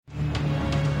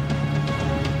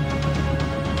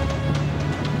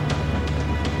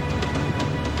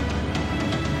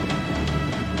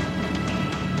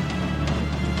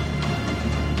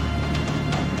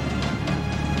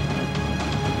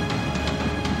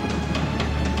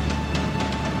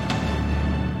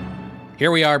Here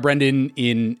we are, Brendan,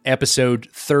 in episode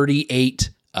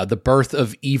 38 of The Birth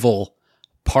of Evil,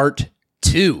 Part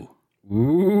 2.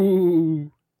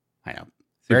 Ooh. I know.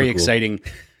 Very cool. Exciting.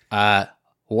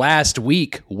 Last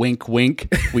week, wink,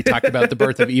 wink, we talked about The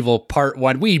Birth of Evil, Part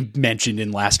 1. We mentioned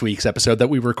in last week's episode that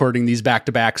we were recording these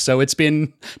back-to-back, so it's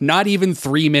been not even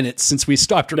 3 minutes since we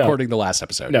stopped recording the last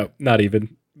episode. No, not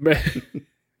even.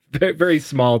 very, very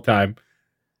small time.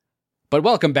 But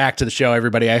welcome back to the show,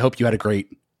 everybody. I hope you had a great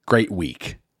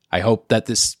week. I hope that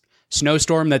this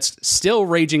snowstorm that's still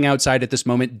raging outside at this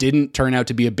moment didn't turn out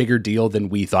to be a bigger deal than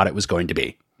we thought it was going to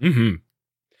be. Mm-hmm.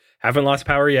 Haven't lost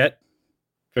power yet.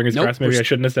 Fingers crossed. Maybe I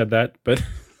shouldn't have said that, but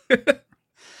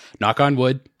knock on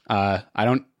wood. I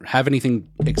don't have anything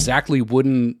exactly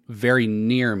wooden very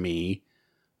near me.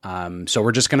 So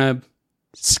we're just going to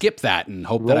skip that and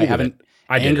hope that I haven't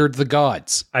angered the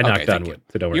gods. I knocked on wood,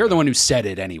 so don't worry. You're the one who said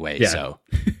it anyway. Yeah. So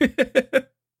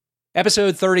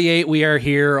episode 38, we are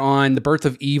here on The Birth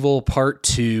of Evil, Part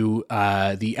 2.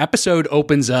 The episode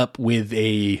opens up with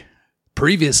a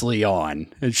previously on.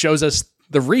 It shows us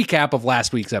the recap of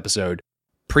last week's episode.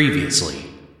 Previously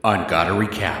on Gotta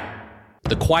Recap.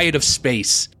 The quiet of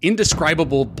space,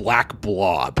 indescribable black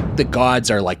blob. The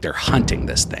gods are like they're hunting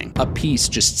this thing. A piece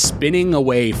just spinning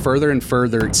away further and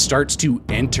further. It starts to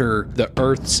enter the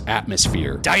Earth's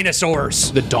atmosphere.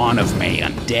 Dinosaurs, the dawn of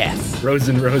man, death. Rows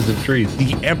and rows of trees.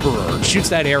 The Emperor shoots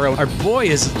that arrow. Our boy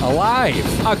is alive.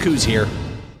 Aku's here.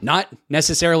 Not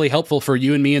necessarily helpful for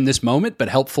you and me in this moment, but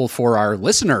helpful for our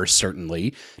listeners,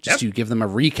 certainly, just to give them a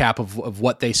recap of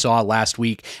what they saw last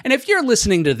week. And if you're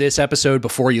listening to this episode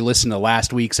before you listen to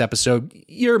last week's episode,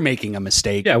 you're making a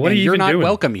mistake. Yeah, what are you You're even not doing?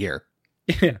 Welcome here.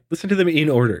 Yeah, listen to them in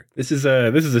order. This is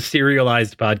a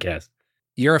serialized podcast.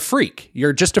 You're a freak.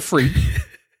 You're just a freak.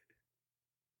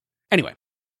 Anyway,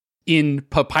 in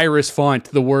papyrus font,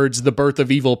 the words "The Birth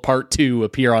of Evil Part 2"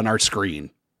 appear on our screen.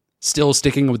 Still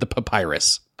sticking with the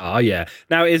papyrus. Oh, yeah.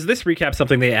 Now, is this recap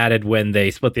something they added when they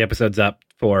split the episodes up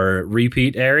for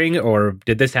repeat airing, or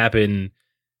did this happen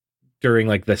during,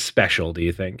 like, the special, do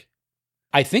you think?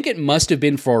 I think it must have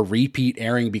been for repeat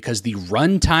airing because the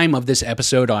runtime of this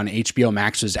episode on HBO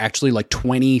Max was actually like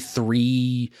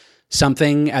 23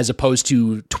 something as opposed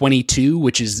to 22,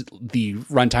 which is the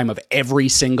runtime of every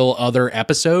single other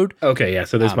episode. Okay, yeah,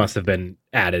 so this must have been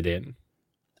added in.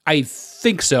 I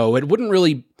think so. It wouldn't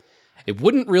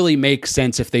really make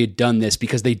sense if they'd done this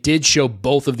because they did show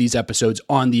both of these episodes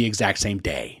on the exact same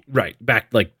day. Right.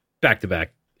 Back to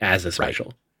back as a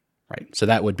special. Right. So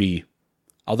that would be,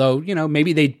 although,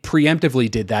 maybe they preemptively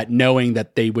did that knowing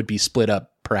that they would be split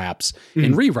up perhaps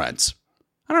in reruns.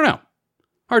 I don't know.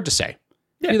 Hard to say.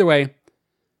 Yeah. Either way,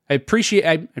 I'm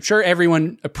sure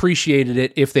everyone appreciated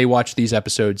it if they watched these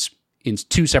episodes in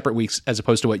 2 separate weeks as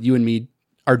opposed to what you and me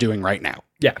are doing right now.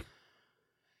 Yeah.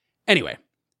 Anyway.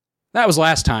 That was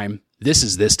last time. This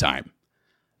is this time.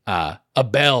 A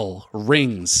bell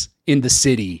rings in the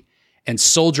city, and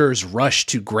soldiers rush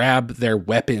to grab their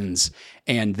weapons,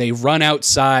 and they run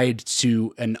outside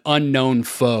to an unknown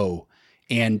foe,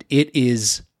 and it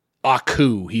is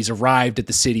Aku. He's arrived at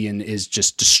the city and is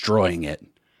just destroying it.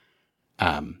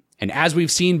 And as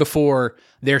we've seen before,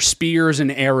 their spears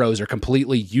and arrows are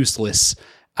completely useless,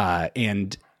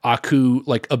 and Aku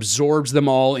absorbs them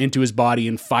all into his body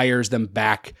and fires them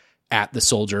back at the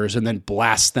soldiers and then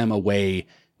blasts them away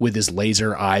with his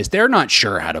laser eyes. They're not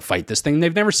sure how to fight this thing.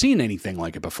 They've never seen anything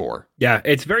like it before. Yeah,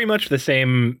 it's very much the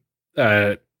same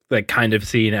kind of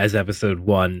scene as episode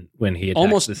 1 when he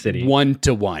attacks the city. Almost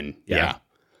 1-to-1. Yeah.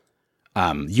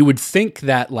 You would think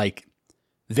that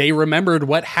they remembered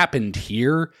what happened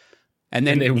here and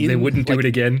then they wouldn't do it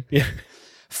again. Yeah.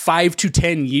 5 to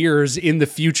 10 years in the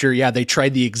future, they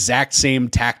tried the exact same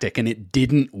tactic and it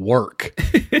didn't work.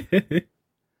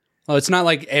 Well, it's not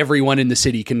like everyone in the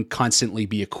city can constantly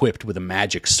be equipped with a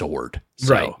magic sword.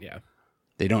 So right, yeah.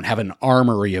 They don't have an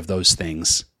armory of those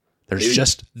things. There's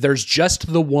just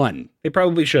the one. They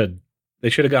probably should. They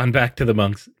should have gone back to the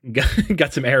monks,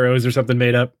 got some arrows or something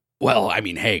made up. Well, I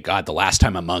mean, hey, God, the last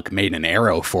time a monk made an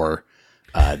arrow for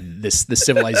this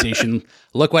civilization,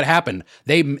 look what happened.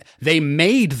 They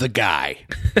made the guy.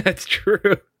 That's true.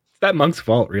 It's that monk's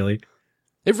fault, really.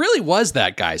 It really was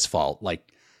that guy's fault.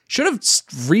 Should have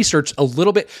researched a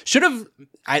little bit. Should have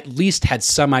at least had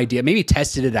some idea. Maybe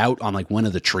tested it out on one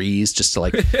of the trees, just to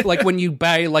like when you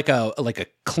buy a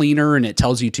cleaner and it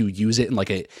tells you to use it in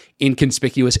a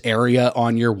inconspicuous area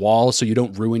on your wall so you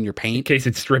don't ruin your paint. In case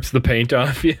it strips the paint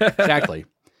off. Yeah, exactly.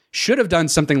 Should have done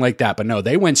something like that, but no,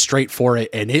 they went straight for it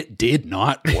and it did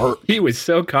not work. He was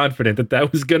so confident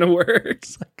that was gonna work.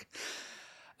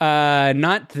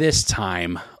 Not this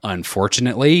time,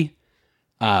 unfortunately.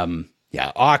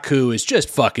 Yeah, Aku is just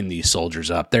fucking these soldiers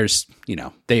up. There's,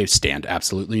 they stand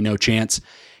absolutely no chance.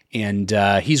 And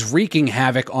he's wreaking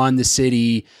havoc on the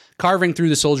city, carving through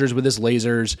the soldiers with his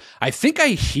lasers. I think I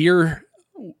hear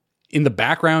in the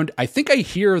background,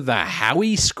 the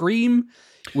Howie scream,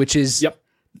 which is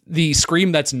the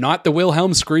scream that's not the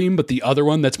Wilhelm scream, but the other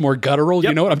one that's more guttural. Yep.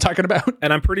 You know what I'm talking about?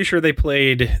 And I'm pretty sure they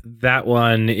played that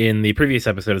one in the previous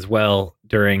episode as well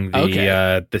during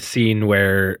the scene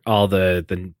where all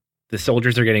the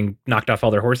soldiers are getting knocked off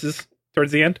all their horses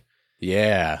towards the end.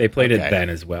 Yeah. They played it then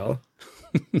as well.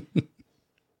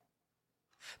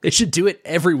 They should do it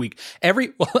every week.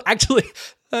 Actually,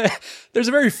 there's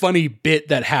a very funny bit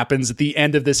that happens at the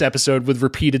end of this episode with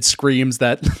repeated screams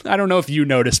that I don't know if you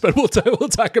noticed, but we'll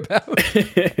talk about.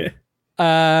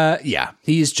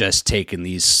 He's just taking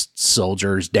these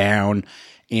soldiers down,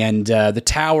 and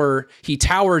he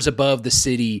towers above the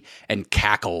city and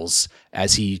cackles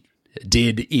as he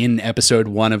did in episode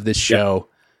 1 of this show.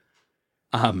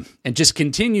 And just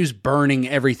continues burning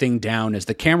everything down as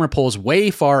the camera pulls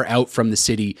way far out from the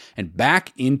city and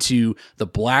back into the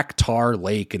black tar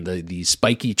lake and the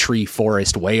spiky tree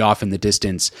forest way off in the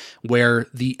distance, where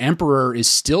the Emperor is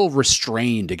still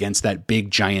restrained against that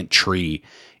big giant tree.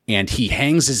 And he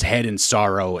hangs his head in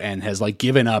sorrow and has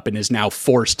given up and is now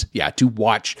forced, to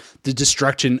watch the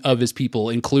destruction of his people,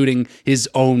 including his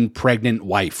own pregnant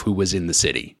wife who was in the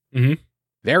city. Mm-hmm.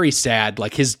 Very sad.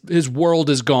 His world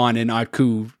is gone, and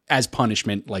Aku, as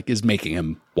punishment, is making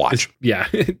him watch.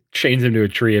 Chains him to a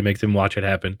tree and makes him watch it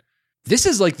happen. This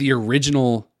is the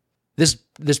original. This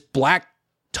black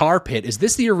tar pit. Is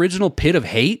this the original pit of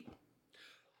hate?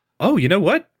 Oh, you know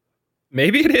what?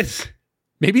 Maybe it is.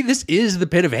 Maybe this is the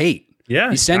pit of hate.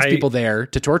 Yeah, he sends people there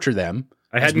to torture them.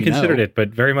 I hadn't considered it, but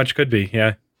very much could be.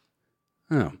 Yeah.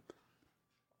 Oh,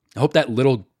 I hope that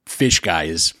little fish guy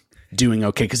is doing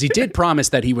okay, because he did promise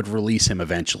that he would release him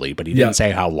eventually, but he didn't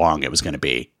say how long it was going to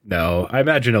be. No, I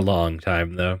imagine a long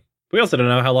time, though. We also don't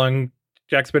know how long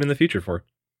Jack's been in the future for.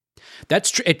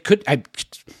 That's true. It could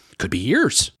be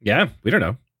years. Yeah, we don't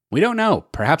know. We don't know.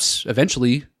 Perhaps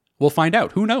eventually we'll find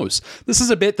out. Who knows? This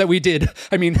is a bit that we did.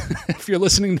 I mean, if you're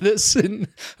listening to this in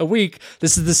a week,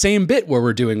 this is the same bit where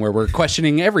we're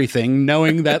questioning everything,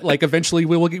 knowing that eventually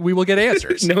we will get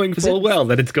answers. Knowing full well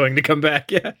that it's going to come back.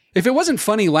 Yeah. If it wasn't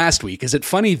funny last week, is it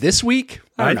funny this week?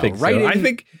 I think so. I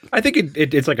think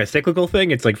it's like a cyclical thing.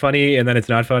 It's funny and then it's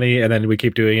not funny, and then we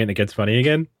keep doing it and it gets funny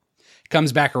again.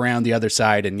 Comes back around the other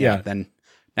side, and then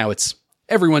now it's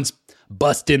everyone's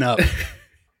busting up.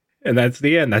 And that's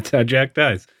the end. That's how Jack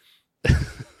dies.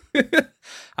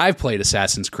 I've played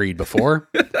Assassin's Creed before.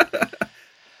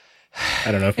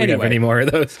 I don't know if we have any more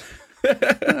of those.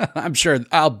 I'm sure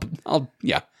I've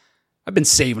been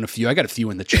saving a few. I got a few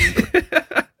in the chamber.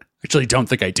 Actually, don't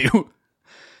think I do.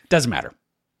 Doesn't matter.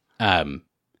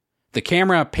 The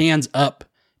camera pans up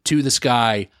to the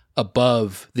sky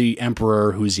above the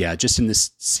Emperor, who's just in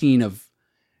this scene of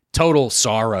total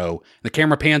sorrow. The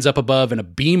camera pans up above, and a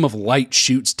beam of light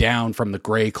shoots down from the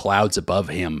gray clouds above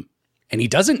him. And he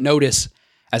doesn't notice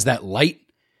as that light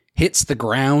hits the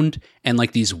ground and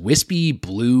these wispy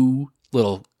blue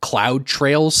little cloud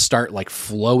trails start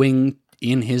flowing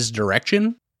in his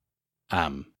direction.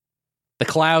 The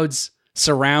clouds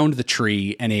surround the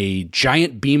tree and a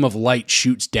giant beam of light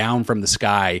shoots down from the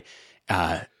sky.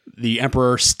 The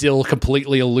Emperor still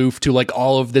completely aloof to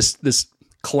all of this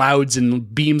clouds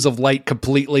and beams of light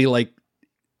completely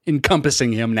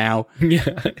encompassing him now.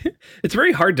 Yeah. It's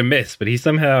very hard to miss, but he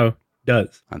somehow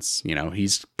does. That's,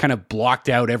 he's kind of blocked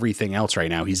out everything else right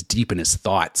now. He's deep in his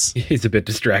thoughts. He's a bit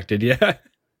distracted, yeah.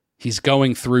 He's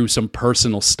going through some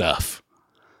personal stuff.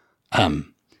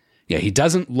 He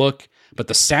doesn't look, but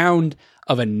the sound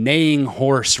of a neighing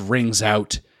horse rings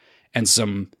out, and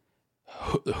some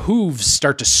hooves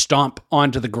start to stomp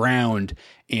onto the ground,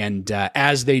 and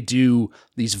as they do,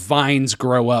 these vines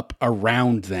grow up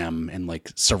around them and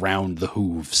surround the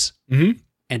hooves. Mm-hmm.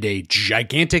 And a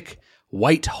gigantic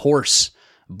white horse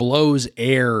blows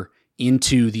air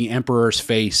into the Emperor's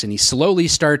face, and he slowly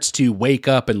starts to wake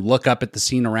up and look up at the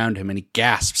scene around him, and he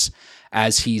gasps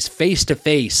as he's face to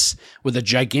face with a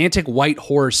gigantic white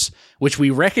horse, which we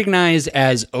recognize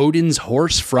as Odin's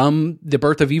horse from The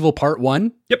Birth of Evil Part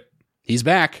 1. Yep. He's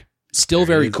back. Still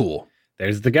very cool.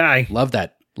 There's the guy. Love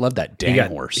that dang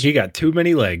horse. He got too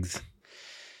many legs.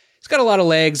 He's got a lot of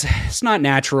legs. It's not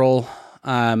natural.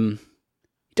 He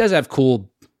does have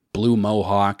cool blue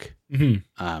mohawk.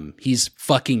 Mm-hmm. He's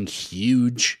fucking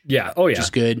huge. Yeah. Oh, yeah. Which is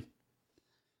good.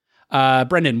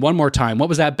 Brendan, one more time. What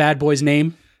was that bad boy's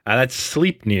name? That's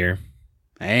Sleipnir.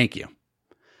 Thank you.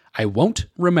 I won't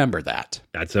remember that.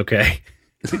 That's okay.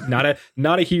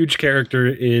 Not a huge character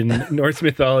in Norse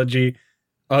mythology,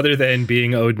 other than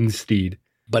being Odin's steed.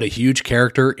 But a huge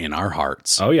character in our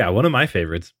hearts. Oh yeah, one of my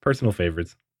favorites, personal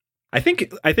favorites. I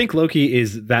think Loki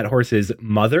is that horse's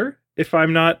mother, if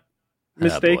I'm not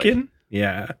mistaken.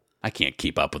 Yeah. I can't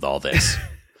keep up with all this.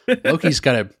 Loki's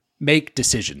got to make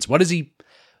decisions. What is he?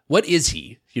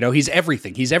 You know, he's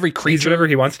everything. He's every creature. He's whatever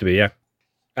he wants to be,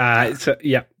 yeah. So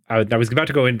yeah, I was about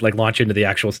to go and launch into the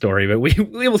actual story, but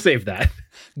we will save that.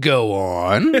 Go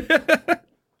on.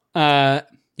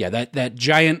 Yeah, that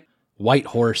giant white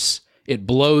horse, it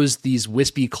blows these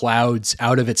wispy clouds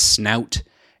out of its snout,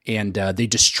 and they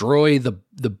destroy the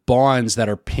bonds that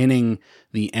are pinning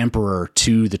the Emperor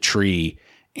to the tree,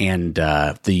 and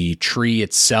the tree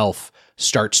itself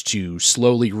starts to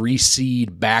slowly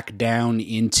recede back down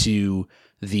into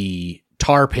the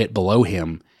tar pit below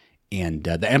him, and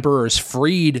the Emperor is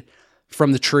freed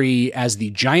from the tree as the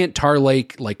giant tar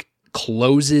lake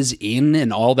closes in,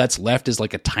 and all that's left is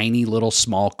like a tiny little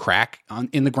small crack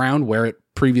in the ground where it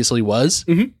previously was.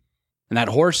 Mm-hmm. And that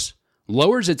horse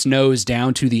lowers its nose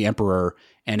down to the Emperor,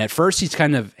 and at first he's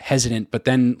kind of hesitant, but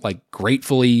then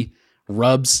gratefully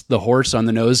rubs the horse on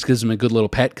the nose, gives him a good little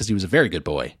pet because he was a very good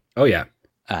boy. Oh yeah.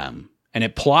 And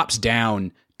it plops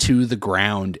down to the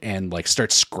ground and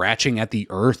starts scratching at the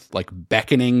earth,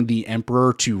 beckoning the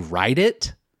Emperor to ride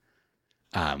it.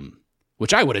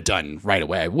 Which I would have done right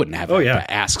away. I wouldn't have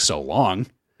to ask so long.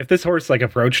 If this horse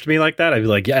approached me like that, I'd be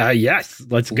like, yeah, yes,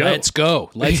 let's go. Let's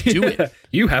go. Let's do it.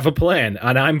 You have a plan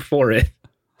and I'm for it.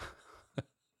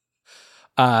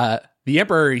 The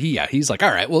Emperor, he's like,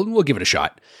 all right, well, we'll give it a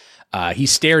shot. He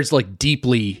stares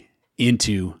deeply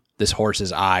into this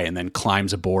horse's eye and then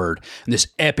climbs aboard. And this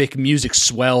epic music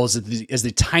swells as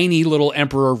the tiny little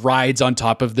Emperor rides on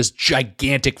top of this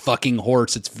gigantic fucking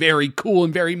horse. It's very cool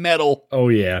and very metal. Oh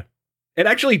yeah. It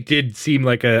actually did seem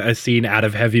like a scene out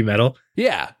of Heavy Metal.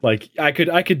 Yeah.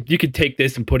 You could take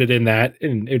this and put it in that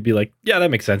and it'd be like, yeah, that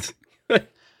makes sense.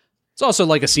 It's also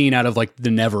like a scene out of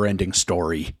the Never Ending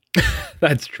Story.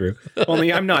 That's true.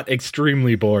 Only I'm not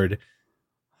extremely bored.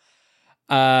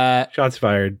 Shots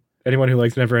fired. Anyone who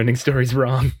likes Never Ending Stories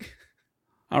wrong.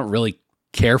 I don't really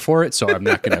care for it, so I'm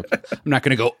not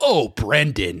gonna go, oh,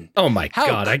 Brendan. Oh my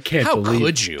God, I can't believe. How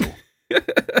could you?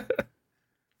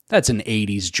 That's an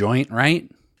 80s joint, right?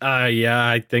 Yeah,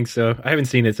 I think so. I haven't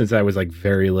seen it since I was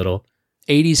very little.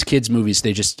 80s kids movies,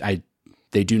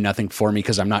 they do nothing for me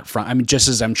because I'm not from, just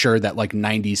as I'm sure that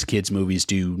 90s kids movies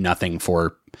do nothing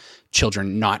for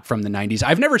children not from the 90s.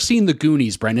 I've never seen The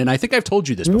Goonies, Brendan. I think I've told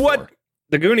you this before. What?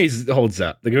 The Goonies holds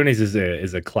up. The Goonies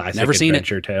is a classic Never seen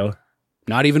adventure tale.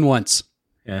 Not even once.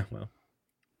 Yeah, well,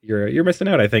 you're missing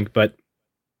out, I think, but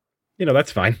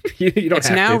that's fine. you don't it's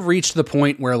have now to. reached the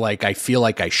point where I feel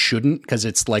like I shouldn't, because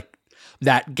it's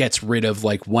that gets rid of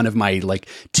one of my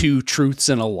two truths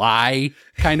and a lie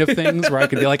kind of things where I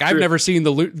could be I've never seen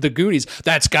the Goonies.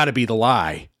 That's got to be the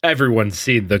lie. Everyone's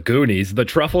seen the Goonies. The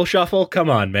Truffle Shuffle. Come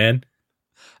on, man.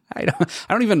 I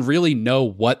don't even really know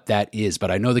what that is, but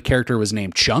I know the character was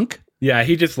named Chunk. Yeah,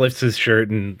 he just lifts his shirt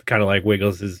and kind of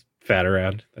wiggles his fat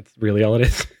around. That's really all it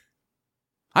is.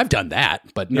 I've done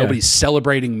that, but nobody's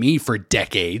celebrating me for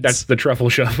decades. That's the Truffle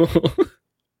Shuffle.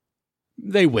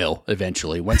 They will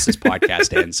eventually, once this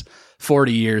podcast ends.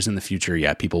 40 years in the future,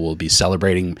 people will be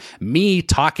celebrating me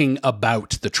talking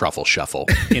about the Truffle Shuffle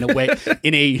in a way,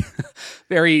 in a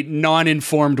very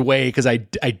non-informed way, because I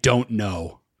don't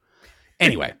know.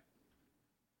 Anyway,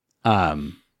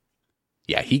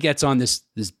 he gets on this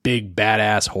big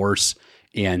badass horse,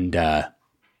 and the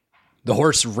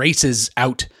horse races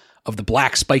out of the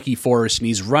black spiky forest, and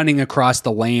he's running across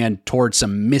the land towards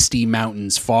some misty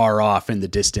mountains far off in the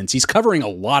distance. He's covering a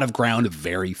lot of ground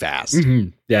very fast. Mm-hmm.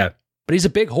 Yeah. But he's a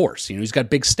big horse. He's got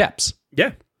big steps.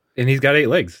 Yeah. And he's got 8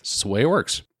 legs. That's the way it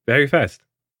works. Very fast.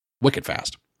 Wicked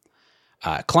fast.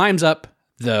 Climbs up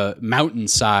the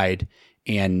mountainside,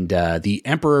 and the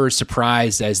Emperor is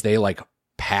surprised as they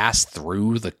pass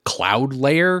through the cloud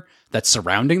layer that's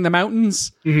surrounding the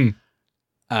mountains. Mm-hmm.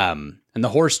 And the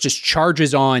horse just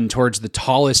charges on towards the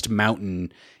tallest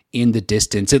mountain in the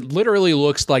distance. It literally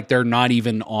looks like they're not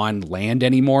even on land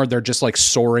anymore. They're just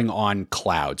soaring on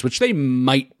clouds, which they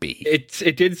might be.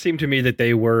 It did seem to me that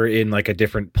they were in a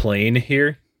different plane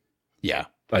here. Yeah.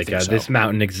 This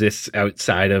mountain exists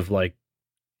outside of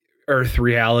Earth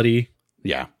reality.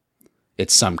 Yeah.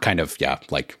 It's some kind of,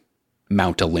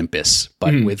 Mount Olympus,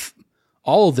 but with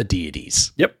all of the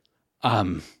deities. Yep.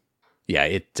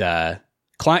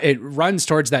 It runs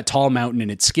towards that tall mountain,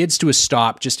 and it skids to a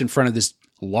stop just in front of this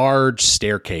large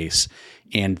staircase,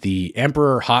 and the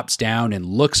emperor hops down and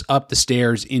looks up the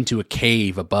stairs into a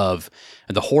cave above,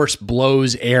 and the horse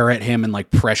blows air at him and like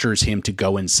pressures him to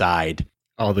go inside.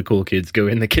 All the cool kids go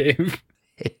in the cave.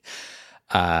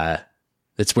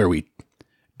 That's where we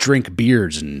drink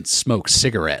beers and smoke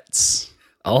cigarettes.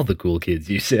 All the cool kids,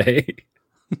 you say?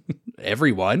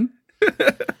 Everyone.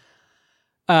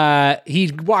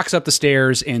 He walks up the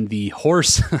stairs, and the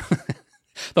horse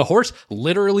the horse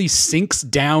literally sinks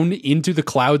down into the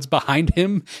clouds behind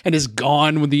him and is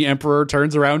gone when the emperor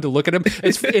turns around to look at him.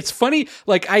 It's funny.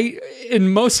 Like in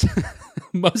most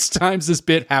times this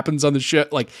bit happens on the show,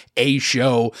 like a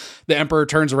show, the emperor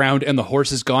turns around and the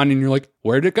horse is gone and you're like,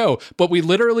 where'd it go? But we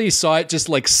literally saw it just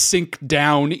like sink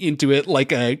down into it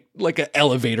like a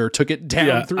elevator took it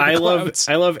down through the clouds.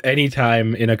 I love any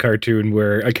time in a cartoon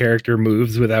where a character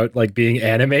moves without like being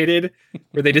animated,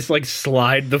 where they just like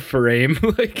slide the frame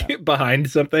like behind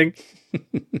something.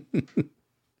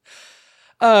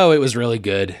 Oh, it was really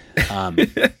good.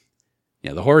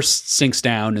 Yeah, the horse sinks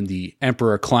down and the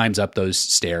emperor climbs up those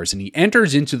stairs and he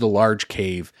enters into the large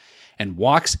cave and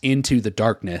walks into the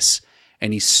darkness,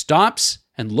 and he stops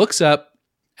and looks up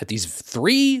at these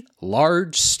 3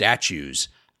 large statues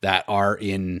that are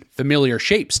in familiar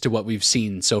shapes to what we've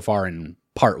seen so far in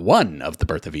part 1 of The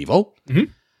Birth of Evil.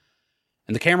 Mm-hmm.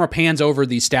 And the camera pans over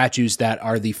these statues that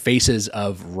are the faces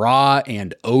of Ra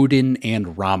and Odin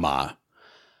and Rama.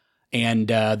 And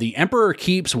the emperor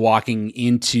keeps walking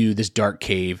into this dark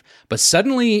cave, but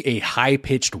suddenly a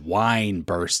high-pitched whine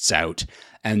bursts out,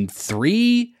 and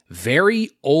 3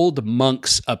 very old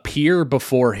monks appear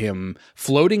before him,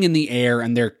 floating in the air,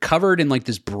 and they're covered in like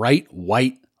this bright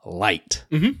white light.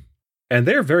 Mm-hmm. And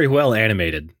they're very well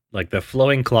animated, like the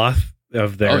flowing cloth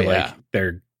of their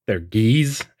their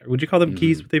geese. Would you call them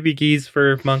geese? Would they be geese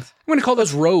for monks? I'm going to call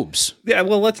those robes. Yeah,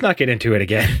 well, let's not get into it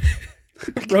again.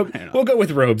 We'll go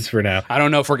with robes for now. I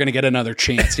don't know if we're going to get another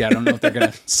chance. Yeah, I don't know if they're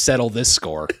going to settle this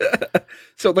score.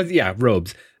 So,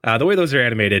 robes. The way those are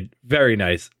animated, very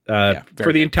nice.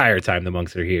 For the entire time the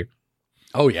monks are here.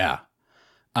 Oh, yeah.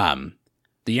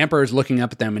 The emperor's looking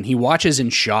up at them, and he watches in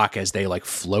shock as they like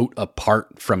float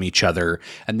apart from each other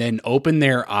and then open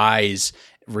their eyes,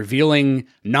 revealing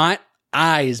not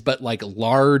eyes, but like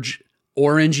large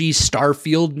orangey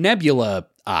Starfield Nebula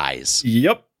eyes.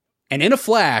 Yep. And in a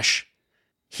flash,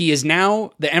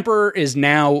 the emperor is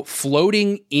now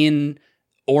floating in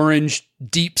orange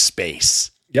deep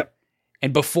space. Yep.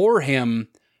 And before him,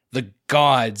 the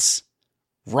gods,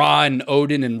 Ra and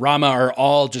Odin and Rama, are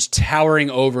all just towering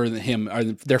over him.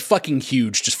 They're fucking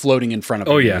huge, just floating in front of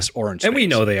him. Oh, yeah. In this orange and space. we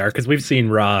know they are because we've seen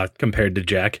Ra compared to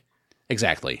Jack.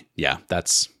 Exactly. Yeah,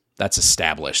 that's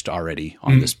established already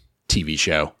on this TV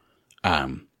show.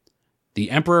 The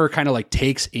emperor kind of like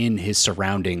takes in his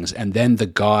surroundings, and then the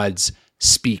gods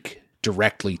speak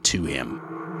directly to him.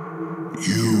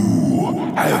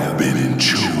 You have been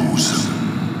chosen.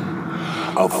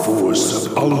 A force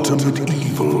of ultimate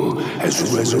evil has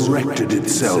resurrected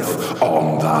itself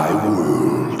on thy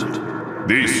world.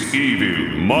 This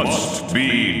evil must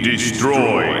be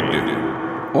destroyed.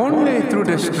 Only through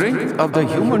the strength of the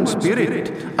human spirit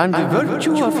and the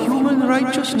virtue of human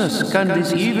righteousness can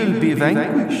this evil be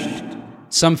vanquished.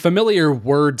 Some familiar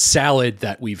word salad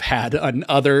that we've had on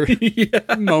other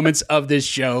moments of this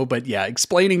show, but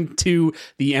explaining to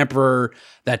the emperor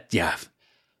that,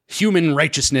 human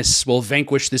righteousness will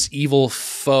vanquish this evil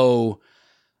foe.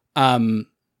 Brendan,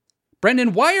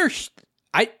 why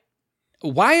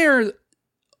are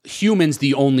humans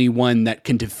the only one that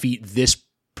can defeat this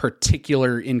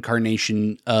particular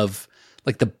incarnation of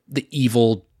like the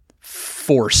evil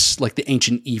force, like the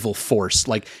ancient evil force?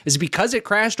 Like, is it because it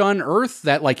crashed on Earth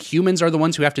that like humans are the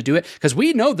ones who have to do it? Because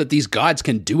we know that these gods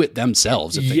can do it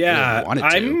themselves if they really wanted to.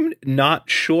 I'm not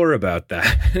sure about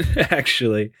that,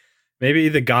 actually. Maybe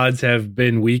the gods have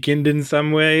been weakened in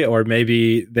some way, or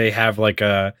maybe they have like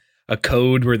a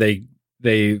code where they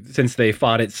since they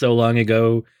fought it so long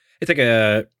ago, it's like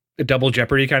a double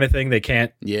jeopardy kind of thing. They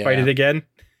can't fight it again.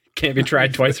 Can't be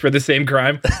tried twice for the same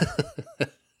crime.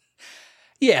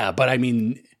 Yeah, but I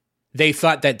mean, they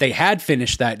thought that they had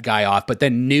finished that guy off, but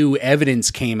then new evidence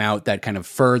came out that kind of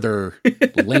further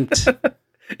linked. I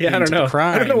don't know.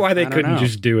 I don't know why they couldn't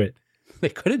just do it. They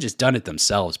could have just done it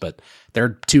themselves, but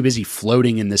they're too busy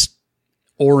floating in this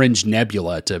orange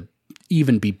nebula to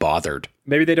even be bothered.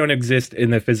 Maybe they don't exist in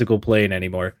the physical plane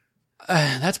anymore.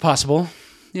 That's possible.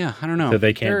 Yeah, I don't know. So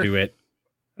they can't do it.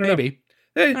 Maybe.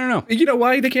 I don't know. You know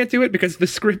why they can't do it? Because the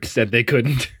script said they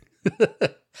couldn't.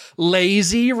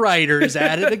 Lazy writers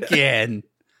at it again.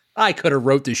 I could have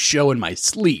wrote this show in my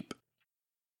sleep.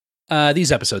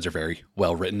 These episodes are very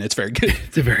well written. It's very good.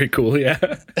 It's a very cool, yeah.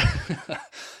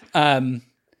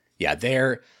 Yeah,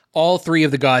 they're all three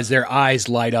of the gods, their eyes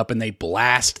light up and they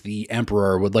blast the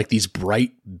emperor with like these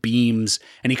bright beams.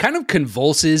 And he kind of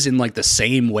convulses in like the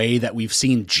same way that we've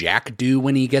seen Jack do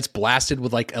when he gets blasted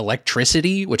with like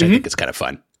electricity, which I think is kind of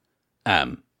fun.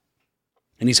 And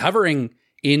he's hovering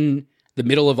in the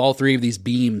middle of all three of these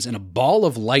beams, and a ball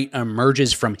of light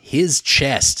emerges from his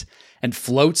chest and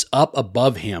floats up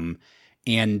above him.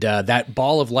 And that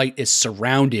ball of light is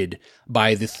surrounded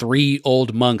by the three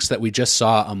old monks that we just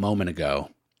saw a moment ago.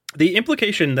 The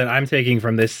implication that I'm taking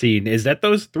from this scene is that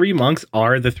those three monks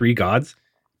are the three gods.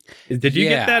 Did you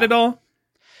get that at all?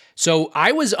 So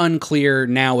I was unclear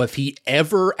now if he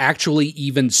ever actually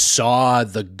even saw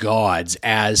the gods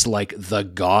as like the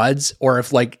gods, or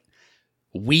if like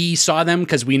we saw them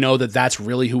because we know that that's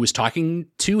really who was talking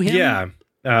to him. Yeah.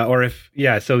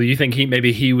 So you think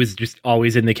he was just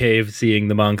always in the cave seeing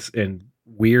the monks and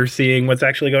we're seeing what's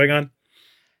actually going on?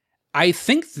 I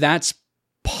think that's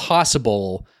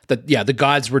possible that, the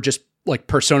gods were just like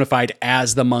personified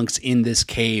as the monks in this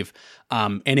cave.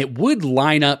 And it would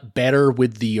line up better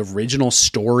with the original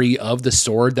story of the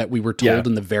sword that we were told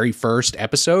in the very first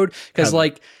episode. Because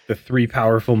like the three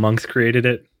powerful monks created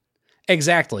it.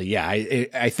 Exactly. Yeah.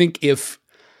 I think if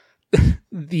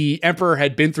the emperor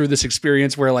had been through this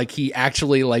experience where like he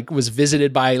actually like was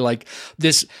visited by like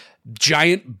this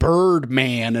giant bird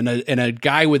man and a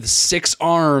guy with 6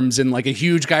 arms and like a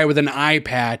huge guy with an eye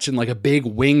patch and like a big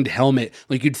winged helmet,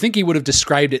 like you'd think he would have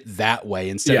described it that way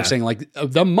instead of saying like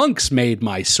the monks made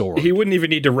my sword. He wouldn't even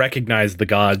need to recognize the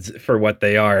gods for what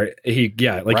they are. You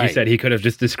said, he could have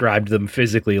just described them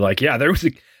physically. Like,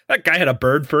 that guy had a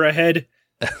bird for a head.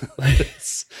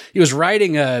 He was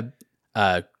riding a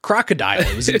crocodile.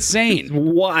 It was insane. It's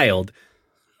wild.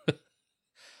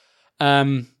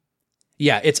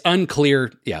 It's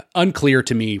unclear. Yeah, unclear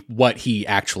to me what he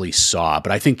actually saw,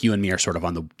 but I think you and me are sort of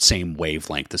on the same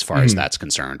wavelength as far as that's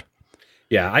concerned.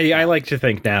 Yeah, I like to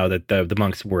think now that the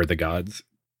monks were the gods.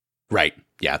 Right.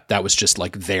 Yeah, that was just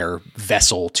like their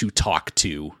vessel to talk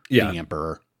to the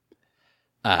emperor.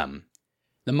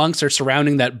 The monks are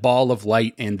surrounding that ball of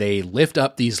light, and they lift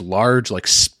up these large, like,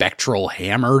 spectral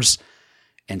hammers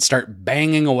and start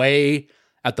banging away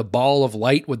at the ball of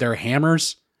light with their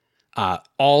hammers.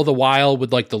 All the while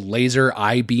with, like, the laser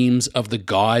eye beams of the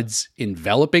gods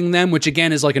enveloping them, which,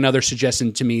 again, is, like, another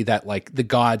suggestion to me that, like, the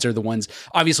gods are the ones...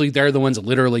 Obviously, they're the ones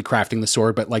literally crafting the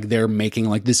sword, but, like, they're making,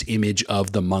 like, this image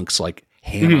of the monks, like,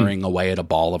 hammering away at a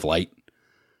ball of light.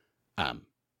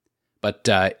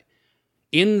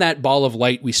 In that ball of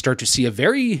light, we start to see a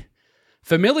very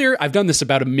familiar... I've done this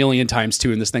about 1 million times,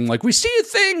 too, in this thing. Like, we see a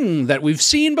thing that we've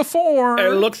seen before.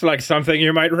 It looks like something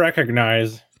you might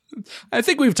recognize. I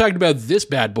think we've talked about this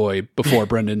bad boy before,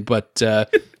 Brendan, but...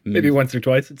 maybe once or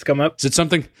twice it's come up. Is it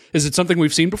something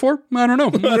we've seen before? I don't know.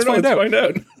 Let's find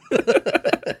out.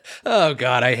 Oh,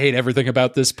 God, I hate everything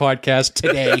about this podcast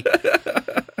today.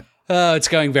 It's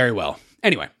going very well.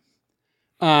 Anyway.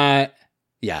 I've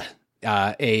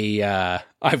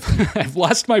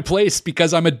lost my place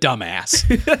because I'm a dumbass.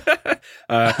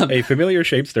 A familiar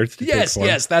shape starts to take form.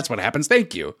 Yes, that's what happens.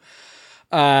 Thank you.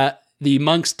 The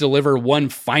monks deliver one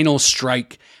final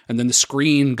strike, and then the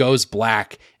screen goes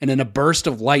black, and in a burst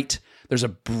of light, there's a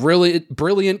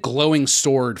brilliant glowing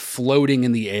sword floating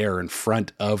in the air in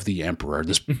front of the emperor.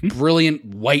 This brilliant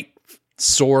white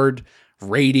sword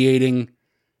radiating,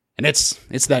 and it's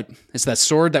that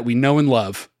sword that we know and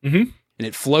love. Mm-hmm. And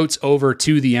it floats over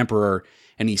to the emperor,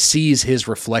 and he sees his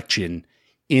reflection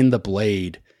in the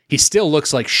blade. He still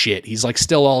looks like shit. He's like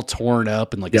still all torn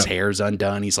up and like his hair's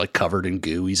undone. He's like covered in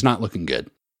goo. He's not looking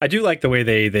good. I do like the way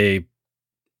they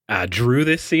drew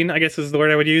this scene, I guess is the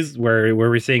word I would use, where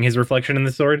we're seeing his reflection in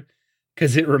the sword.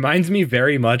 Because it reminds me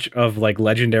very much of like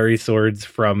legendary swords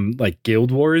from like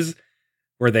Guild Wars,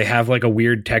 where they have like a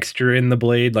weird texture in the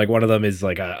blade. Like one of them is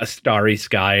like a starry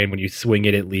sky, and when you swing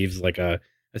it, it leaves like a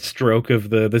stroke of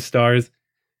the stars.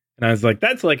 And I was like,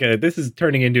 this is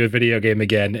turning into a video game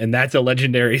again, and that's a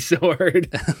legendary sword.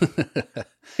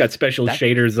 Got special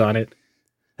shaders on it.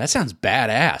 That sounds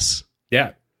badass.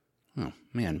 Yeah. Oh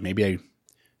man, maybe I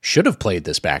should have played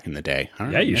this back in the day.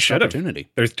 You should have.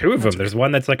 There's 2 of them. There's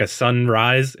one that's like a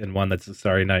sunrise and one that's a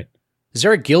starry night. Is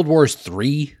there a Guild Wars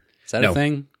 3? Is that a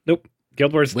thing? Nope.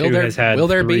 Guild Wars 2 has had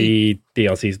 3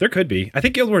 DLCs. There could be. I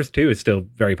think Guild Wars 2 is still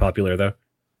very popular, though.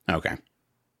 Okay.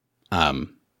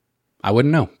 I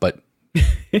wouldn't know, but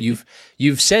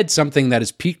you've said something that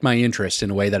has piqued my interest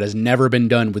in a way that has never been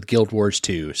done with Guild Wars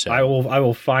 2. So I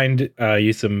will find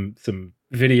you some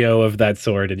video of that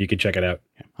sword, and you can check it out.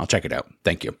 I'll check it out.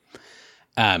 Thank you.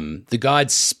 The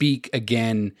gods speak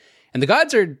again, and the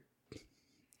gods are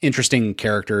interesting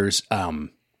characters.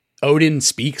 Odin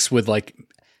speaks with like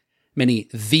many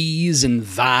thees and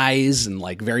thys and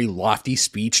like very lofty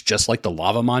speech, just like the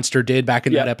lava monster did back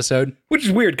in that episode. Which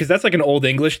is weird because that's like an old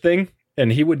English thing,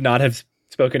 and he would not have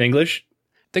spoken English.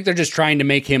 I think they're just trying to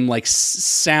make him like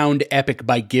sound epic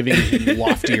by giving him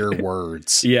loftier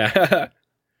words. Yeah.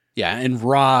 Yeah, and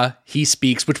Ra, he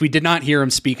speaks, which we did not hear him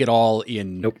speak at all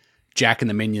in Jack and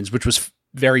the Minions, which was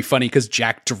very funny because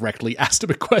Jack directly asked him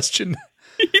a question.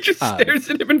 He just stares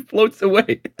at him and floats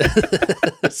away.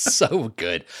 So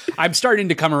good. I'm starting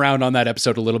to come around on that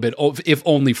episode a little bit, if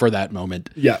only for that moment.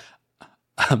 Yeah.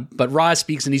 But Ra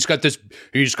speaks, and he's got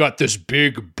this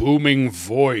big booming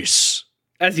voice.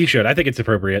 As he should. I think it's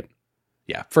appropriate.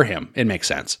 Yeah, for him, it makes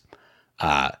sense.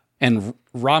 And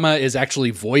Rama is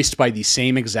actually voiced by the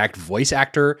same exact voice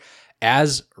actor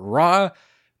as Ra,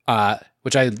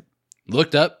 which I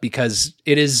looked up because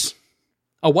it is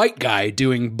a white guy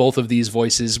doing both of these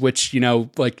voices, which, you know,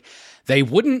 like they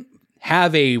wouldn't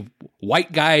have a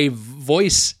white guy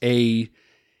voice a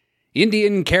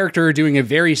Indian character doing a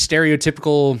very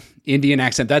stereotypical Indian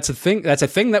accent. That's a thing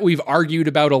that we've argued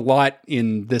about a lot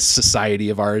in this society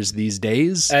of ours these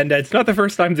days. And it's not the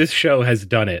first time this show has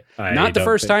done it. Not the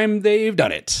first time they've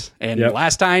done it. And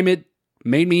last time it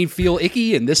made me feel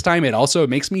icky, and this time it also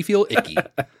makes me feel icky.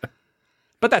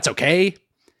 But that's okay.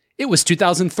 It was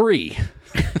 2003.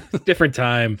 Different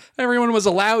time. Everyone was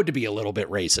allowed to be a little bit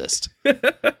racist.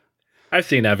 I've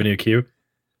seen Avenue Q.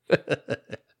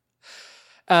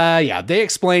 They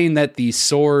explain that the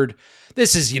sword,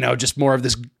 this is, you know, just more of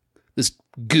this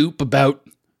goop about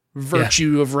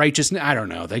virtue of righteousness. I don't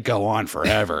know. They go on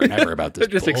forever and ever about this.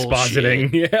 They're just bullshit.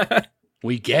 expositing. Yeah.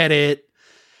 We get it.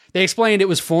 They explained it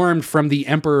was formed from the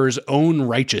emperor's own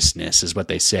righteousness, is what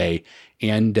they say.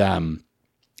 And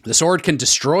the sword can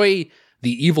destroy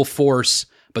the evil force,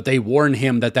 but they warn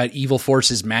him that evil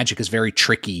force's magic is very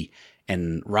tricky.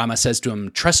 And Rama says to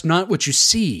him, trust not what you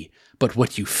see, but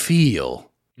what you feel.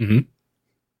 Mm-hmm.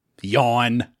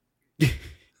 Yawn.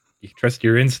 You trust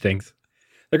your instincts.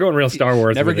 They're going real Star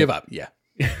Wars. Never give up. Yeah.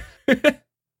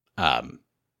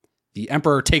 The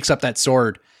emperor takes up that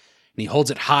sword and he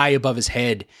holds it high above his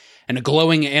head, and a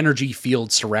glowing energy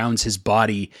field surrounds his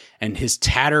body, and his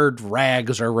tattered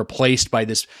rags are replaced by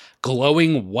this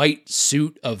glowing white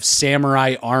suit of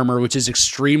samurai armor, which is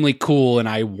extremely cool, and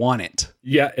I want it.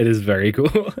 Yeah, it is very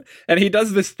cool. And he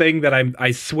does this thing that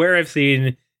I swear I've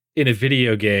seen in a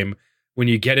video game when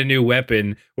you get a new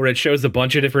weapon, where it shows a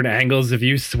bunch of different angles of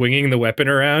you swinging the weapon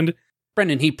around.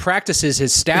 Brendan, he practices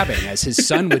his stabbing as his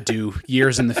son would do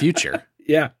years in the future.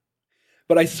 Yeah.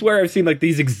 But I swear I've seen like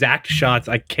these exact shots.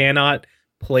 I cannot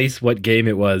place what game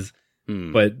it was,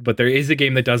 but there is a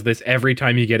game that does this every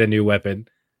time you get a new weapon.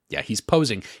 Yeah, he's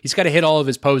posing. He's got to hit all of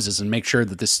his poses and make sure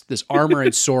that this armor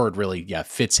and sword really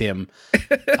fits him.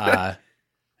 And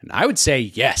I would say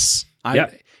yes.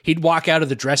 He'd walk out of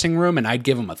the dressing room and I'd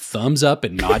give him a thumbs up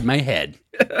and nod my head.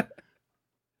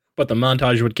 But the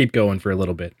montage would keep going for a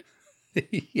little bit.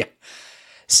 Yeah.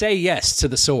 Say yes to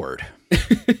the sword.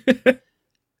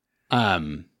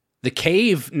 The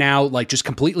cave now like just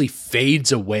completely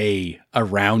fades away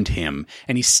around him,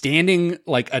 and he's standing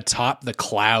like atop the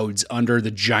clouds under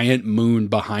the giant moon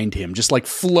behind him, just like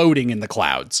floating in the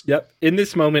clouds. Yep. In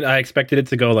this moment, I expected it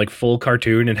to go like full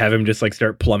cartoon and have him just like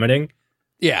start plummeting.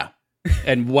 Yeah.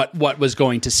 And what was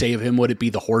going to save him? Would it be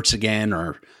the horse again,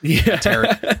 or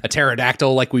a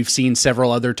pterodactyl like we've seen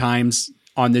several other times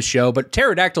on this show? But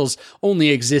pterodactyls only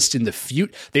exist in the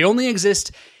future. They only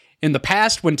exist in the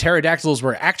past when pterodactyls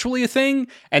were actually a thing,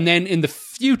 and then in the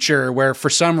future where for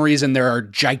some reason there are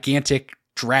gigantic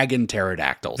dragon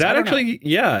pterodactyls. That actually,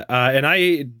 and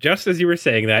I, just as you were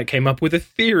saying that, came up with a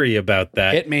theory about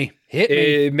that. Hit me.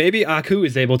 Maybe Aku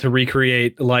is able to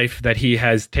recreate life that he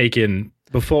has taken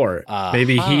before.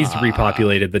 Maybe he's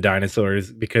repopulated the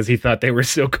dinosaurs because he thought they were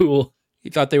so cool. He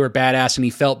thought they were badass, and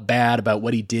he felt bad about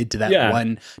what he did to that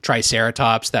one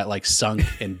Triceratops that like sunk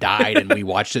and died, and we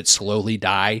watched it slowly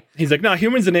die. He's like, no,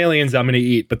 humans and aliens I'm going to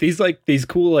eat, but these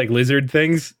cool like lizard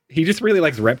things, he just really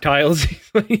likes reptiles.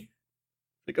 He's like,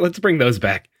 let's bring those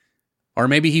back. Or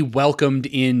maybe he welcomed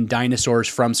in dinosaurs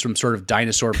from some sort of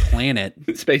dinosaur planet.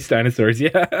 Space dinosaurs,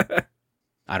 yeah.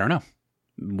 I don't know.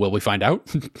 Will we find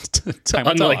out?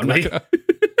 Unlikely.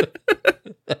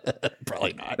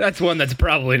 Probably not. That's one that's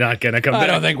probably not going to come back. I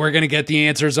don't think we're going to get the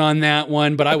answers on that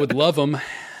one, but I would love them.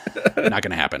 Not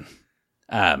going to happen.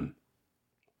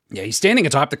 He's standing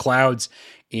atop the clouds,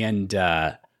 and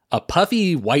a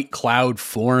puffy white cloud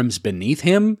forms beneath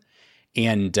him,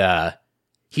 and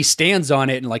he stands on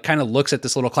it and like kind of looks at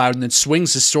this little cloud and then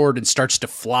swings his sword and starts to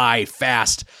fly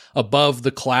fast above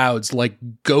the clouds like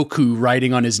Goku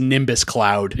riding on his Nimbus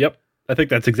cloud. Yep. I think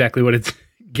that's exactly what it's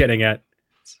getting at.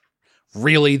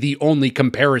 Really the only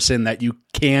comparison that you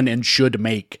can and should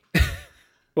make.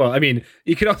 Well, I mean,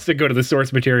 you could also go to the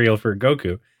source material for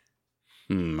Goku.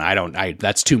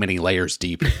 That's too many layers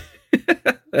deep.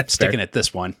 Sticking at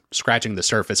this one, scratching the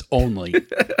surface only.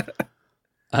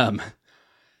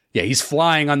 Yeah, he's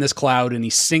flying on this cloud and he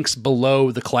sinks below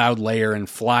the cloud layer and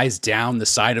flies down the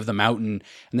side of the mountain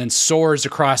and then soars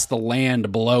across the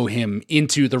land below him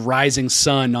into the rising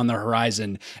sun on the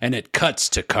horizon, and it cuts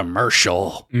to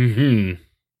commercial. Mm-hmm.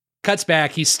 Cuts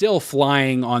back, he's still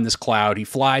flying on this cloud. He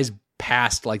flies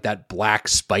past like that black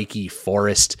spiky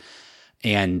forest,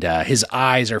 and his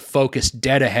eyes are focused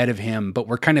dead ahead of him, but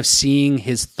we're kind of seeing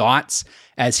his thoughts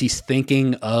as he's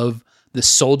thinking of the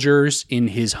soldiers in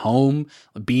his home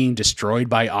being destroyed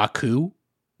by Aku.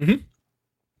 Mm-hmm.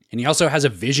 And he also has a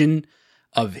vision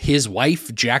of his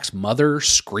wife, Jack's mother,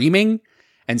 screaming.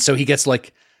 And so he gets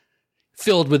like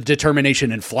filled with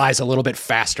determination and flies a little bit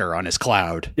faster on his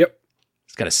cloud. Yep.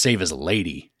 He's got to save his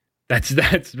lady.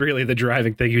 That's really the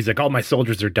driving thing. He's like, all my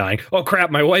soldiers are dying. Oh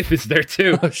crap, my wife is there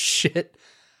too. Oh shit.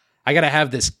 I got to have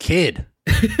this kid.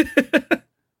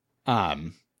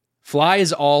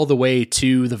 Flies all the way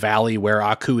to the valley where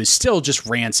Aku is still just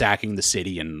ransacking the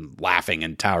city and laughing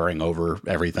and towering over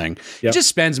everything. Yep. He just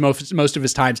spends most of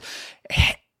his time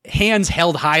hands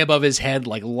held high above his head,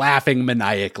 like laughing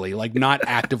maniacally, like not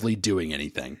actively doing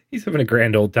anything. He's having a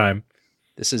grand old time.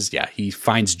 He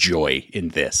finds joy in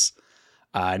this.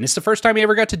 And it's the first time he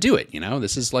ever got to do it. You know,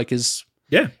 this is like his...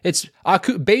 Yeah. It's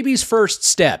Aku. Baby's first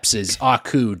steps is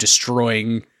Aku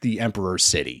destroying the Emperor's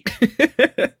city.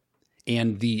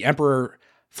 And the Emperor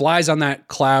flies on that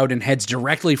cloud and heads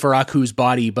directly for Aku's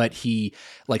body, but he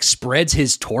like spreads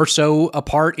his torso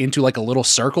apart into like a little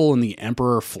circle, and the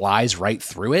Emperor flies right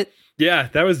through it. Yeah,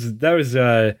 that was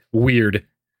weird,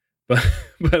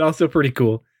 but also pretty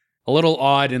cool. A little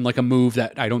odd and like a move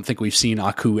that I don't think we've seen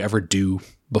Aku ever do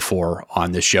before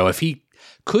on this show. If he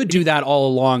could do that all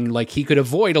along, like he could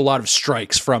avoid a lot of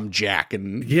strikes from Jack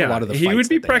and a lot of the fights. He would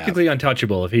be practically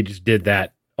untouchable if he just did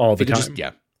that all the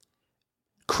time.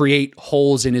 Create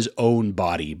holes in his own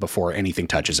body before anything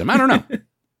touches him. I don't know.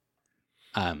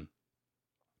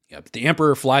 But the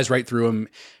Emperor flies right through him. And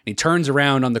he turns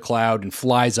around on the cloud and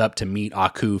flies up to meet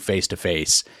Aku face to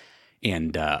face.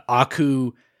 And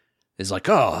Aku is like,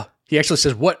 oh, he actually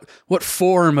says, what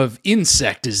form of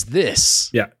insect is this?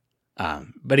 Yeah.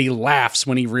 But he laughs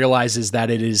when he realizes that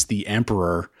it is the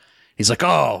Emperor. He's like,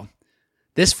 oh,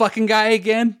 this fucking guy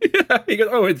again? He goes,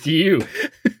 oh, it's you.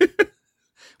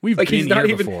 We've like been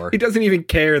here before. He doesn't even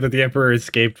care that the Emperor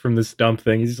escaped from the stump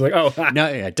thing. He's just like, oh.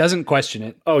 No, doesn't question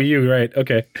it. Oh, you, right.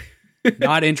 Okay.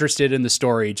 Not interested in the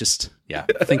story. Just,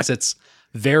 thinks it's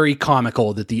very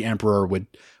comical that the Emperor would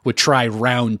try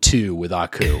round 2 with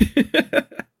Aku.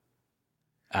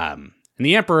 And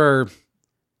the Emperor,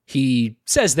 he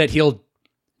says that he'll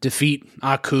defeat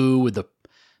Aku with the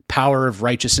power of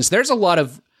righteousness. There's a lot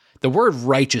of, the word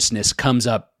righteousness comes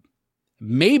up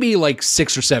maybe like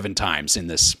 6 or 7 times in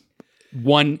this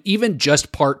one, even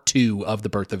just part 2 of The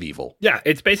Birth of Evil. Yeah,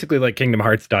 it's basically like Kingdom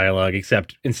Hearts dialogue,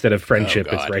 except instead of friendship,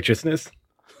 it's righteousness.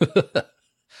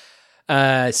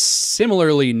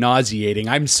 Similarly nauseating.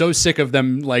 I'm so sick of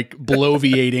them like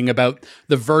bloviating about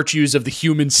the virtues of the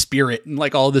human spirit and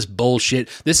like all this bullshit.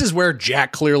 This is where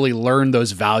Jack clearly learned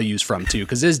those values from too,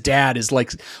 because his dad is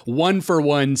like one for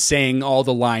one saying all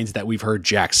the lines that we've heard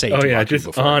Jack say. Oh yeah, just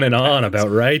before. On and on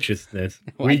about righteousness.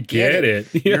 Well, we get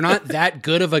it. You're not that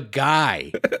good of a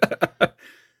guy.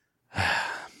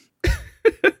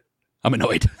 I'm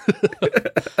annoyed.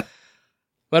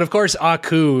 But of course,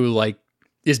 Aku like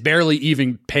is barely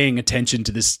even paying attention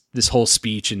to this whole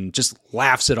speech and just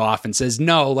laughs it off and says,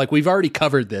 no, like we've already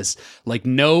covered this. Like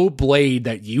no blade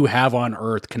that you have on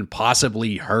earth can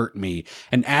possibly hurt me.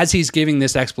 And as he's giving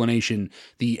this explanation,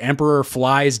 the Emperor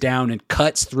flies down and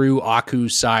cuts through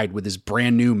Aku's side with his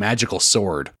brand new magical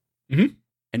sword. Mm-hmm.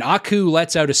 And Aku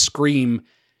lets out a scream.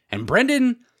 And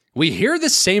Brendan, we hear the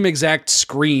same exact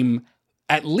scream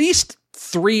at least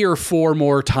 3 or 4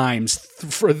 more times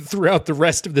throughout the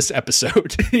rest of this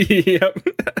episode. Yep.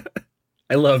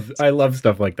 I love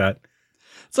stuff like that.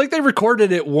 It's like they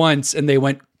recorded it once and they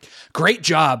went, great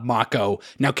job, Mako.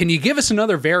 Now, can you give us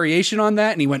another variation on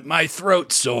that? And he went, my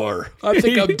throat's sore. I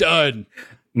think I'm done.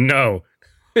 No.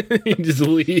 He just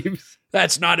leaves.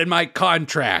 That's not in my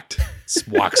contract. Just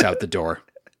walks out the door.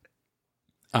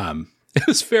 It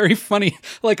was very funny.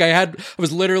 Like I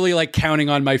was literally like counting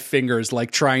on my fingers,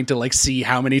 like trying to like see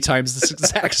how many times this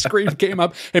exact scream came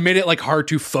up. It made it like hard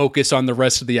to focus on the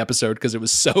rest of the episode because it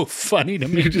was so funny to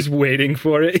me. You're just waiting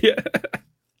for it. Yeah.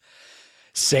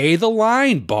 Say the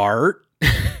line, Bart.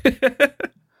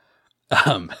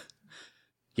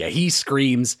 Yeah, he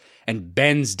screams and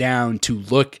bends down to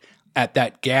look at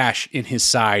that gash in his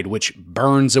side, which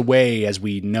burns away, as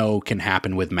we know can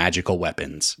happen with magical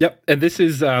weapons. Yep. And this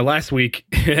is last week.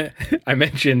 I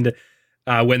mentioned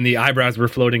when the eyebrows were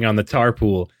floating on the tar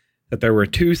pool that there were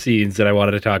 2 scenes that I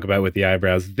wanted to talk about with the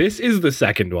eyebrows. This is the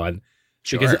second one.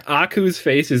 Sure. Because Aku's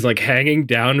face is like hanging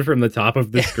down from the top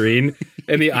of the screen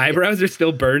and the eyebrows are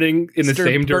still burning in the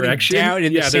same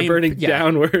direction. They're burning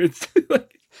downwards.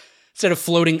 Instead of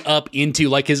floating up into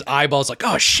like his eyeballs, like,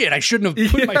 oh shit, I shouldn't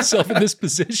have put myself in this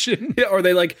position. Yeah, or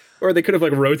they could have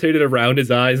like rotated around his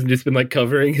eyes and just been like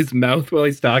covering his mouth while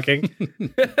he's talking.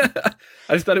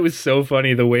 I just thought it was so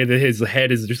funny the way that his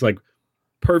head is just like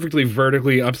perfectly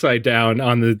vertically upside down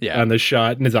on the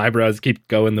shot, and his eyebrows keep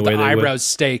going the way they eyebrows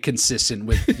stay consistent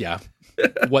with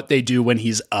what they do when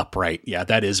he's upright. Yeah,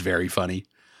 that is very funny.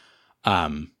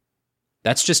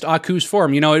 That's just Aku's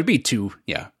form. It'd be too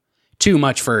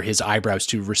much for his eyebrows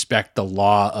to respect the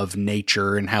law of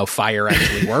nature and how fire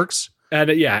actually works. And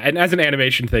and as an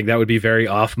animation thing, that would be very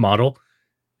off model,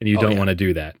 and you don't want to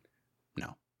do that.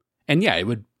 No. And it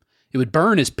would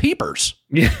burn his peepers.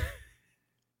 Yeah.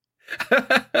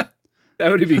 That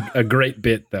would be a great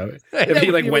bit, though. If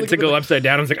he like went to go upside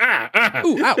down, I was like,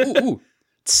 ooh, ow, ooh, ooh.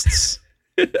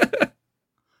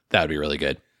 That would be really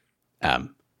good. No,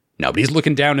 but he's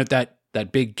looking down at that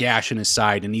big gash in his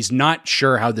side, and he's not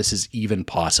sure how this is even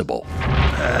possible.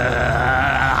 How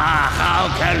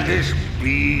can this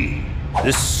be?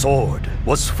 This sword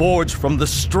was forged from the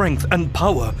strength and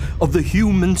power of the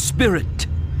human spirit.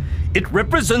 It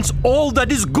represents all that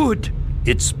is good.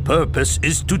 Its purpose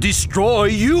is to destroy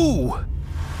you.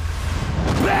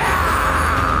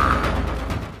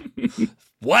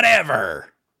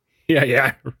 Whatever.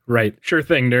 Yeah, right. Sure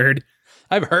thing, nerd.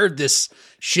 I've heard this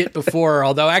shit before,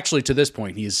 although actually to this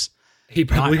point he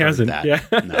probably hasn't. That. Yeah.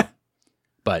 No.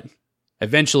 But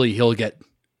eventually he'll get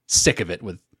sick of it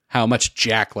with how much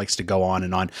Jack likes to go on,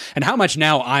 and how much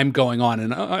now I'm going on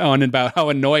and on about how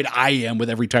annoyed I am with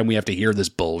every time we have to hear this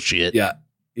bullshit. Yeah.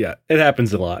 It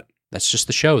happens a lot. That's just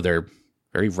the show. They're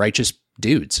very righteous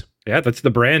dudes. Yeah, that's the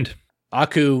brand.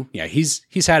 Aku,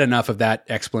 he's had enough of that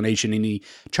explanation, and he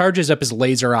charges up his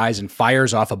laser eyes and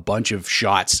fires off a bunch of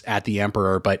shots at the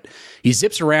Emperor, but he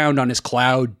zips around on his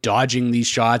cloud, dodging these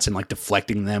shots and like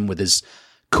deflecting them with his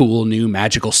cool new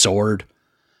magical sword.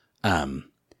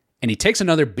 And he takes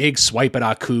another big swipe at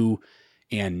Aku,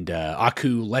 and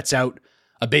Aku lets out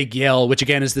a big yell, which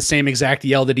again is the same exact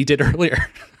yell that he did earlier.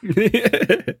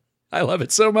 I love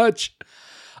it so much.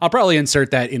 I'll probably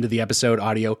insert that into the episode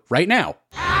audio right now.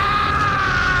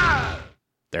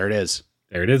 There it is.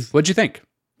 What'd you think,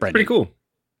 Brendan? Pretty cool.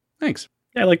 Thanks.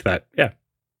 Yeah, I liked that. Yeah.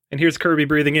 And here's Kirby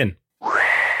breathing in.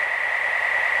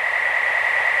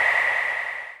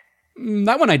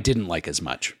 That one I didn't like as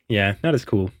much. Yeah, not as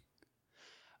cool.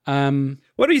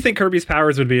 What do you think Kirby's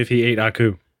powers would be if he ate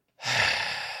Aku?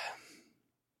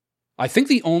 I think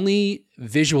the only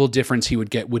visual difference he would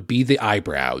get would be the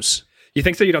eyebrows. You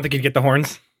think so? You don't think he'd get the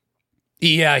horns?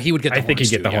 Yeah, he would get the horns. I think he'd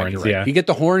get the horns, right. yeah. He'd get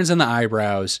the horns and the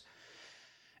eyebrows.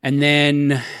 And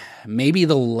then maybe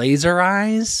the laser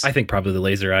eyes? I think probably the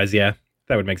laser eyes, yeah.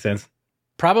 That would make sense.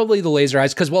 Probably the laser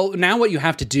eyes, because, now what you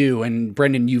have to do, and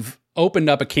Brendan, you've opened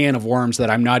up a can of worms that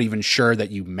I'm not even sure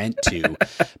that you meant to,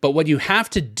 but what you have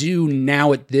to do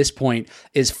now at this point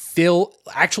is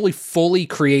actually fully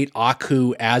create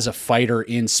Aku as a fighter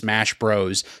in Smash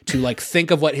Bros. To like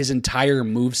think of what his entire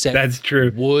moveset That's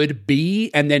true. would be,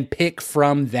 and then pick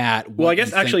from that. Well, I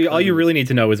guess actually all you really need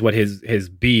to know is what his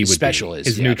B would special be. is.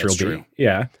 His Yeah, neutral that's B. true.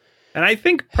 Yeah. And I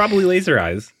think probably laser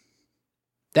eyes.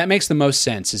 That makes the most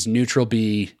sense, is neutral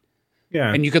B.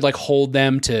 Yeah. And you could like hold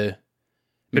them to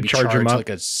maybe charge him up. like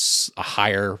a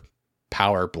higher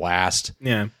power blast.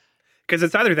 Yeah. Because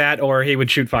it's either that or he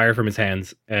would shoot fire from his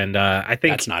hands. And I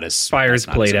think that's not as fire's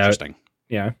played out.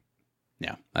 Yeah.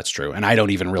 Yeah, that's true. And I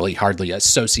don't even really hardly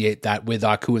associate that with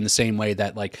Aku in the same way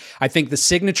that, like, I think the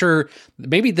signature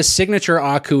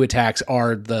Aku attacks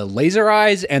are the laser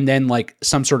eyes and then like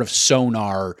some sort of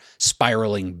sonar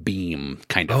spiraling beam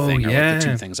kind of thing. Yeah. Are like the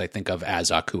two things I think of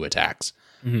as Aku attacks.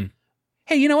 Mm-hmm.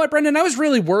 Hey, you know what, Brendan? I was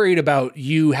really worried about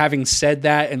you having said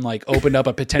that and like opened up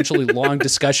a potentially long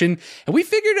discussion, and we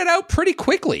figured it out pretty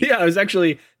quickly. Yeah, it was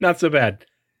actually not so bad.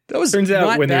 That was Turns out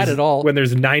not when bad at all. When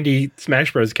there's 90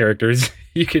 Smash Bros characters,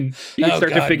 you can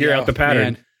start to figure out the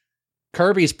pattern. Man.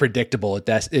 Kirby's predictable at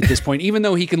this point, even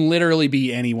though he can literally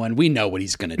be anyone. We know what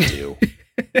he's going to do.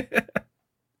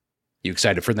 You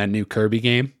excited for that new Kirby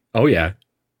game? Oh yeah,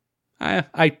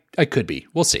 I could be.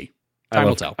 We'll see. Time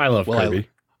will tell. I love Kirby.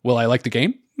 Will I like the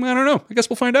game? I don't know. I guess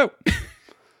we'll find out.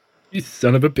 You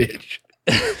son of a bitch.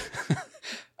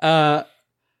 The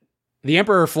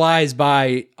Emperor flies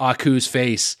by Aku's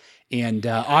face, and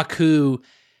Aku,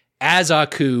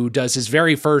 does his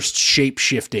very first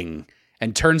shape-shifting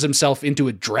and turns himself into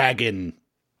a dragon,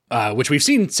 which we've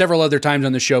seen several other times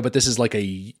on the show, but this is like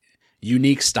a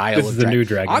unique style of dragon. This is a new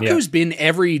dragon, Aku's been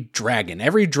every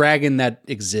dragon that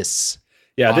exists.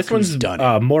 Yeah, Aku's this one's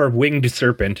done more winged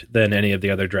serpent than any of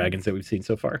the other dragons that we've seen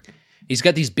so far. He's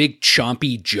got these big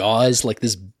chompy jaws, like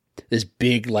this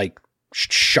big like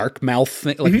shark mouth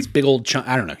thing, like this big old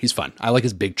I don't know. He's fun. I like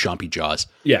his big chompy jaws.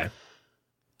 Yeah.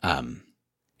 And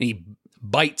he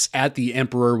bites at the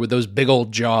Emperor with those big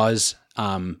old jaws.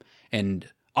 And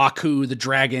Aku, the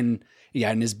dragon,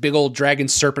 in his big old dragon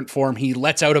serpent form, he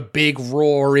lets out a big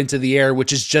roar into the air,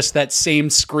 which is just that same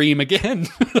scream again.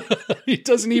 He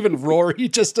doesn't even roar. He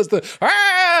just does the,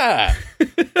 ah!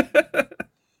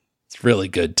 It's really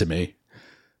good to me.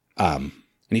 And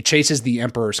he chases the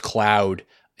Emperor's cloud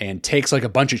and takes like a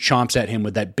bunch of chomps at him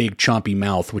with that big chompy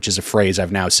mouth, which is a phrase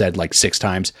I've now said like 6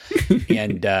 times.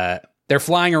 And they're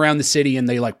flying around the city and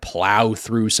they like plow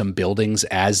through some buildings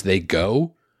as they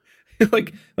go.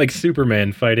 like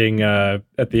Superman fighting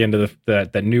at the end of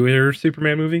that newer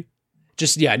Superman movie.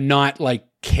 Just, not like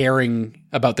caring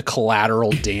about the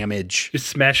collateral damage. Just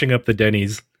smashing up the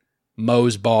Denny's.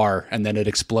 Moe's bar, and then it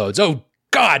explodes. Oh,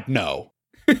 God, no.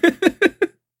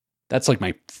 That's like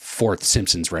my 4th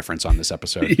Simpsons reference on this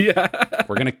episode. Yeah.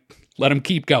 We're going to let him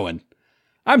keep going.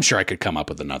 I'm sure I could come up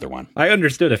with another one. I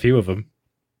understood a few of them.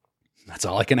 That's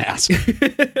all I can ask.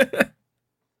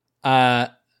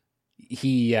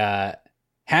 He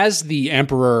has the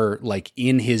Emperor like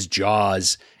in his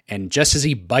jaws, and just as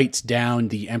he bites down,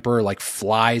 the Emperor like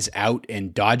flies out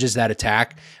and dodges that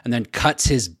attack and then cuts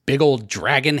his big old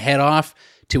dragon head off,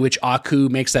 to which Aku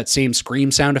makes that same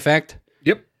scream sound effect.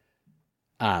 Yep.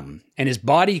 And his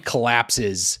body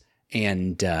collapses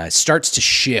and starts to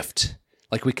shift.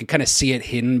 Like we can kind of see it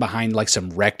hidden behind like some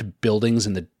wrecked buildings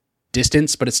in the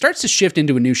distance, but it starts to shift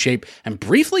into a new shape. And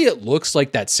briefly, it looks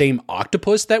like that same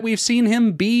octopus that we've seen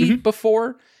him be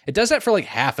before. It does that for like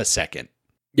half a second.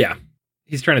 Yeah.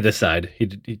 He's trying to decide.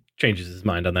 He changes his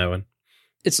mind on that one.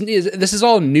 This is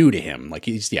all new to him. Like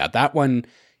that one,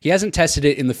 he hasn't tested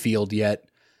it in the field yet.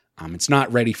 It's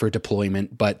not ready for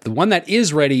deployment, but the one that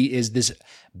is ready is this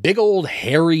big old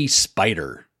hairy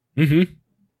spider. Mm-hmm.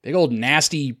 Big old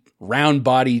nasty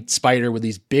round-bodied spider with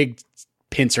these big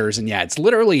pincers, and it's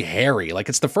literally hairy. Like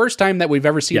it's the first time that we've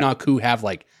ever seen Aku have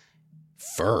like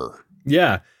fur.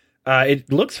 Yeah.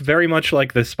 It looks very much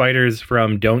like the spiders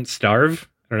from Don't Starve.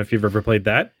 I don't know if you've ever played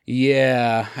that.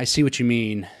 Yeah, I see what you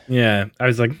mean. Yeah, I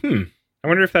was like, I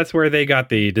wonder if that's where they got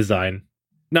the design.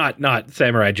 Not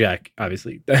Samurai Jack,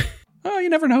 obviously. Oh, you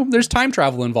never know. There's time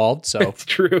travel involved, so. It's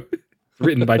true.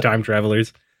 Written by time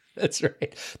travelers. That's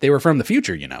right. They were from the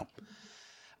future, you know.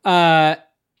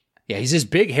 He's this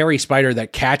big hairy spider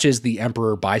that catches the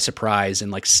Emperor by surprise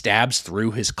and like stabs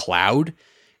through his cloud,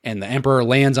 and the Emperor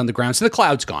lands on the ground. So the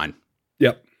cloud's gone.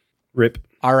 Yep. RIP.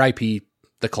 R.I.P.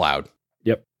 the cloud.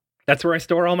 Yep. That's where I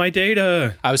store all my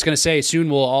data. I was going to say soon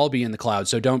we'll all be in the cloud,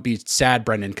 so don't be sad,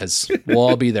 Brendan, because we'll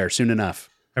all be there soon enough.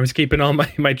 I was keeping all my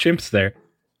chimps there.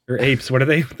 Or apes. What are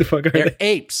they? What the fuck are They're they?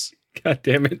 apes. God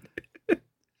damn it.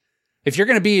 If you're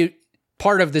going to be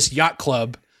part of this yacht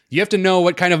club, you have to know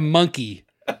what kind of monkey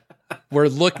we're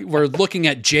looking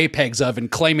at JPEGs of and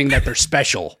claiming that they're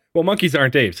special. Well, monkeys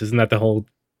aren't apes. Isn't that the whole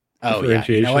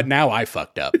differentiation? You know what? Now I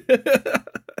fucked up.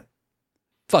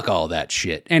 Fuck all that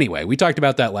shit. Anyway, we talked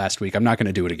about that last week. I'm not going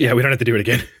to do it again. Yeah, we don't have to do it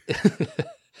again.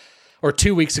 Or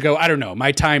 2 weeks ago. I don't know.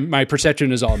 My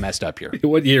perception is all messed up here.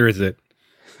 What year is it?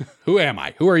 Who am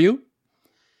I? Who are you?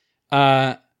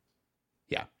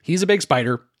 He's a big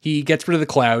spider. He gets rid of the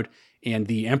cloud, and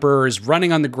the Emperor is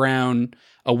running on the ground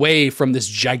away from this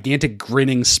gigantic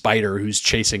grinning spider who's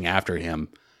chasing after him.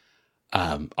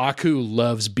 Aku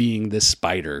loves being this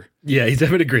spider. Yeah, he's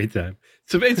having a great time.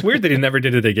 So it's weird that he never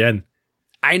did it again.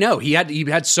 I know. He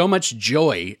had so much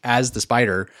joy as the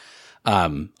spider.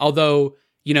 Although,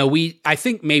 I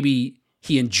think maybe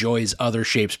he enjoys other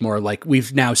shapes more. Like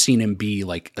we've now seen him be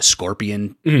like a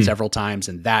scorpion several times,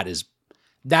 and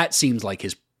that seems like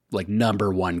his like number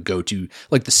one go-to,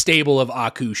 like the stable of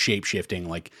Aku shape-shifting,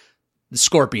 like the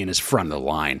scorpion is front of the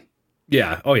line.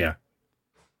 Yeah. Oh yeah.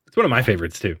 It's one of my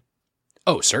favorites too.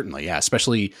 Oh, certainly. Yeah.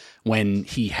 Especially when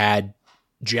he had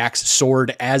Jack's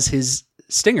sword as his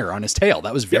stinger on his tail.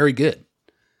 That was very good.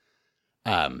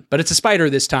 But it's a spider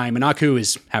this time, and Aku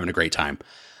is having a great time.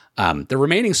 The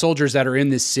remaining soldiers that are in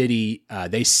this city,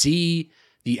 they see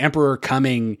the Emperor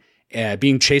coming,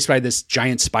 being chased by this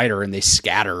giant spider, and they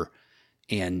scatter.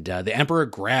 And the Emperor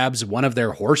grabs one of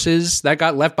their horses that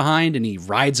got left behind, and he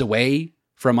rides away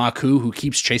from Aku, who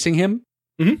keeps chasing him.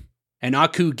 Mm-hmm. And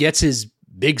Aku gets his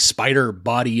big spider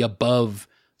body above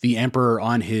the Emperor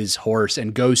on his horse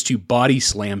and goes to body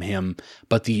slam him,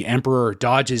 but the Emperor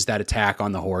dodges that attack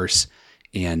on the horse,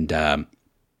 and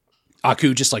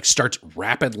Aku just like starts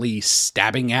rapidly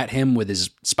stabbing at him with his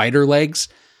spider legs.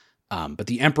 But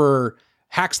the Emperor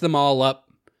hacks them all up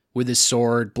with his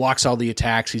sword, blocks all the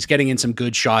attacks. He's getting in some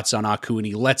good shots on Aku, and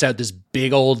he lets out this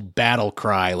big old battle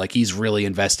cry like he's really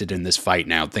invested in this fight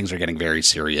now. Things are getting very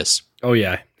serious. Oh,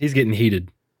 yeah. He's getting heated.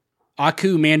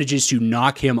 Aku manages to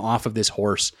knock him off of this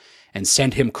horse and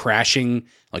send him crashing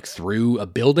like through a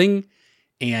building.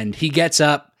 And he gets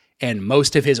up, and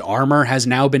most of his armor has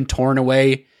now been torn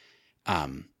away.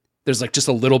 There's like just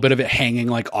a little bit of it hanging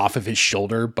like off of his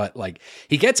shoulder, but like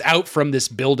he gets out from this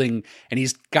building and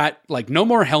he's got like no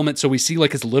more helmet. So we see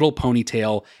like his little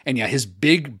ponytail and his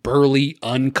big burly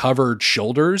uncovered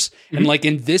shoulders. Mm-hmm. And like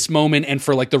in this moment and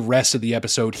for like the rest of the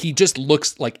episode, he just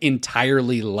looks like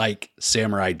entirely like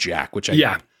Samurai Jack, which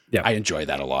I enjoy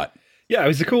that a lot. Yeah,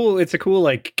 it's a cool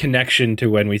like connection to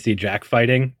when we see Jack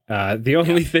fighting. The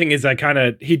only thing is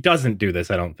he doesn't do this,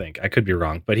 I don't think. I could be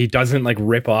wrong, but he doesn't like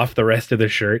rip off the rest of the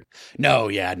shirt. No,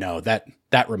 that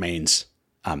remains.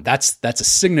 That's a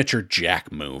signature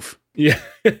Jack move. Yeah.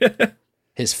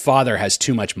 His father has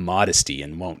too much modesty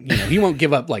and he won't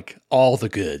give up like all the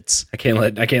goods. I can't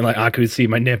let Aku see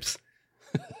my nips.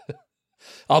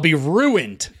 I'll be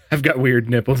ruined. I've got weird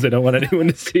nipples I don't want anyone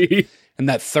to see. And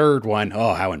that third one,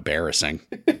 oh, how embarrassing.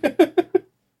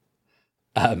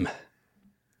 The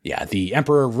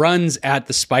Emperor runs at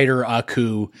the spider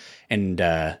Aku, and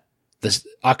the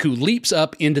Aku leaps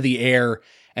up into the air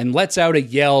and lets out a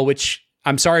yell, which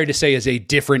I'm sorry to say is a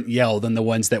different yell than the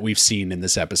ones that we've seen in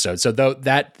this episode. So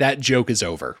that joke is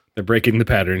over. They're breaking the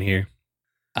pattern here.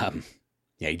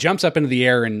 He jumps up into the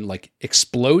air and like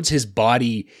explodes his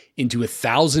body into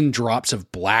 1,000 drops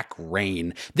of black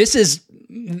rain. This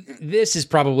is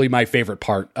probably my favorite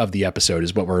part of the episode,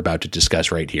 is what we're about to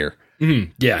discuss right here.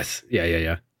 Mm-hmm. Yes.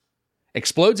 Yeah.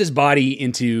 Explodes his body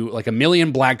into like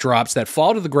 1,000,000 black drops that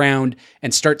fall to the ground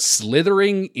and start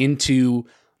slithering into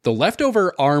the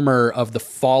leftover armor of the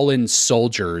fallen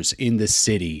soldiers in the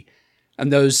city.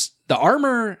 And the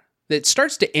armor that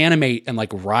starts to animate and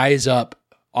like rise up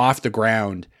off the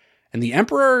ground, and the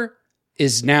Emperor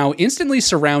is now instantly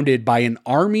surrounded by an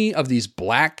army of these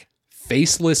black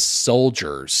faceless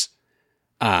soldiers.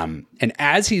 And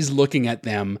as he's looking at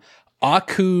them,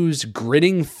 Aku's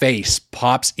grinning face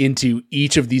pops into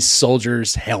each of these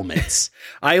soldiers' helmets.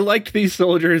 I liked these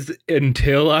soldiers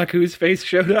until Aku's face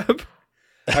showed up.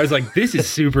 I was like, this is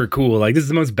super cool. Like, this is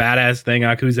the most badass thing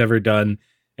Aku's ever done,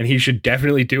 and he should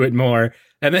definitely do it more.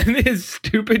 And then his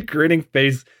stupid grinning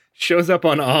face shows up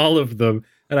on all of them,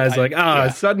 and I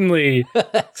was suddenly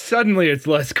it's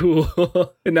less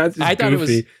cool. And that's just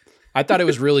goofy. I thought it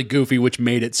was really goofy, which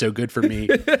made it so good for me.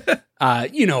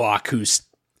 Aku's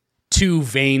too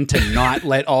vain to not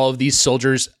let all of these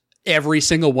soldiers, every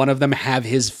single one of them, have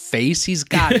his face. He's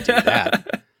got to do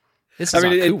that. This is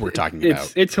Aku we're talking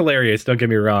about. It's hilarious, don't get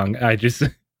me wrong. I just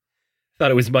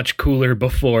thought it was much cooler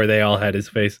before they all had his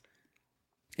face.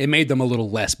 It made them a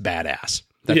little less badass.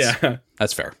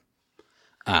 That's fair.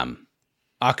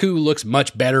 Aku looks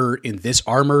much better in this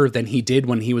armor than he did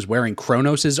when he was wearing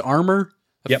Kronos' armor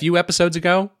a few episodes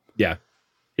ago. Yeah.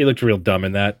 He looked real dumb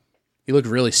in that. He looked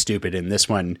really stupid in this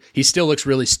one. He still looks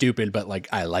really stupid, but like,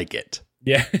 I like it.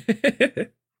 Yeah.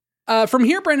 From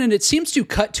here, Brendan, it seems to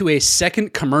cut to a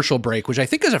second commercial break, which I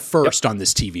think is a first on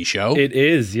this TV show. It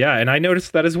is, yeah. And I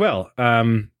noticed that as well.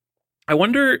 I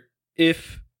wonder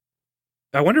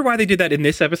why they did that in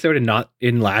this episode and not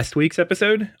in last week's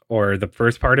episode or the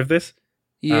first part of this.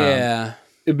 Yeah.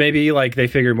 Maybe like they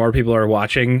figured more people are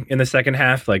watching in the second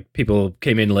half. Like people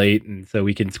came in late, and so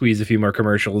we can squeeze a few more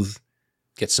commercials.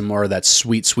 Get some more of that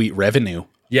sweet, sweet revenue.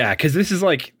 Yeah, because this is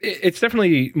like, it's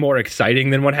definitely more exciting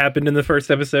than what happened in the first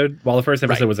episode. While the first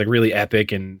episode was like really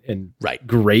epic and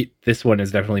great, this one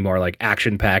is definitely more like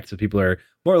action packed. So people are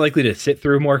more likely to sit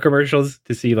through more commercials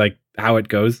to see like how it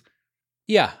goes.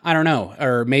 Yeah, I don't know.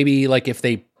 Or maybe like if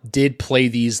they did play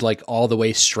these like all the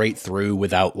way straight through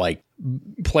without like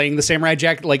playing the Samurai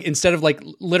Jack, like instead of like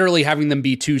literally having them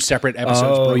be two separate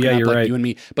episodes broken up like You and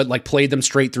Me, but like played them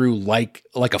straight through like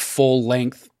a full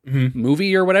length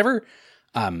movie or whatever.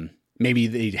 maybe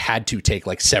they had to take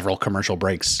like several commercial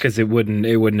breaks. Because it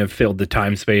wouldn't have filled the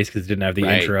time space because it didn't have the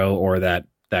Right. intro or that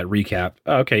recap.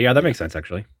 Oh, okay, yeah, that makes sense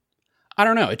actually. I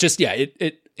don't know. It just, yeah,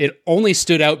 it only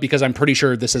stood out because I'm pretty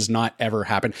sure this has not ever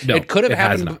happened. No, it could have it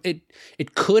has happened. not.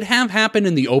 It could have happened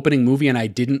in the opening movie and I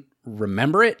didn't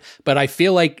remember it, but I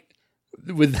feel like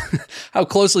with how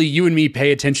closely you and me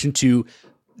pay attention to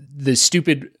the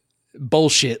stupid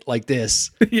bullshit like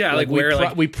this, Yeah, like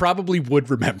where we probably would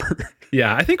remember.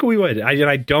 Yeah, I think we would.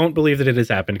 I don't believe that it has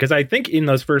happened because I think in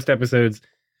those first episodes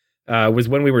was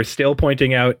when we were still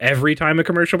pointing out every time a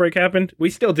commercial break happened. We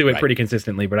still do it Right. pretty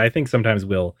consistently, but I think sometimes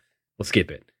we'll skip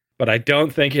it. But I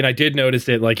don't think, and I did notice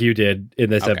it like you did in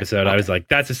this Okay, episode. I was like,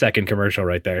 that's a second commercial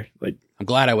right there. Like, I'm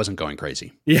glad I wasn't going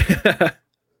crazy. yeah,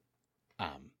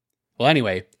 Well,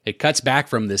 anyway, it cuts back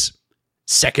from this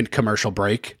second commercial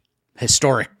break.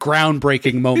 Historic,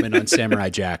 groundbreaking moment on Samurai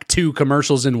Jack. 2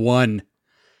 commercials in one.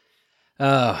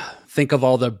 Think of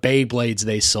all the Beyblades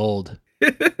they sold.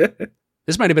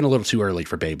 This might have been a little too early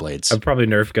for Beyblades. probably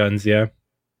Nerf guns. Yeah,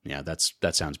 Yeah,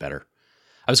 that sounds better.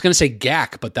 I was going to say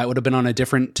GAC, but that would have been on a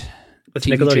different that's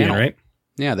TV Nickelodeon, channel. right?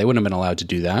 Yeah, they wouldn't have been allowed to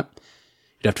do that.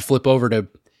 You'd have to flip over to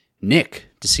Nick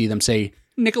to see them say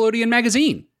Nickelodeon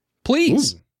Magazine.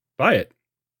 Please. Ooh, buy it.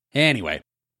 Anyway,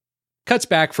 cuts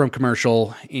back from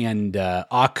commercial and the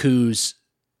Aku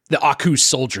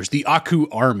soldiers, the Aku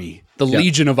army, the Yep.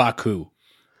 Legion of Aku.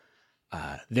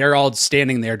 They're all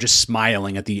standing there just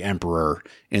smiling at the Emperor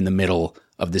in the middle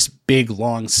of this big,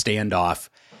 long standoff.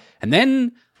 And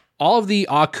then all of the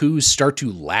Akus start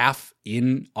to laugh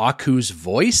in Aku's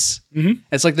voice. Mhm.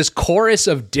 It's like this chorus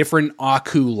of different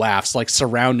Aku laughs, like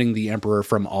surrounding the Emperor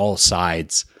from all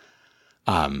sides.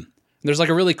 There's like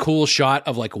a really cool shot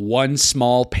of like one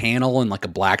small panel and like a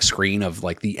black screen of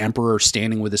like the Emperor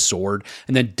standing with a sword,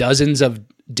 and then dozens of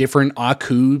different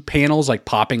Aku panels like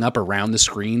popping up around the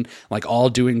screen, like all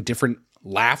doing different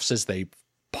laughs as they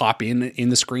pop in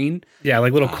the screen. Yeah,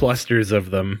 like little clusters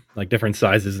of them, like different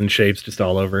sizes and shapes, just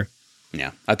all over.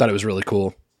 Yeah, I thought it was really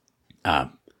cool.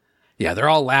 Yeah, they're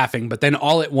all laughing, but then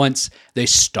all at once they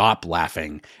stop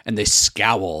laughing and they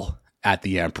scowl at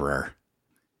the Emperor.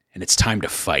 And it's time to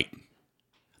fight.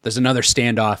 There's another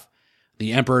standoff.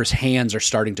 The Emperor's hands are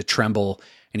starting to tremble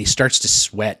and he starts to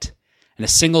sweat. And a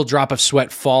single drop of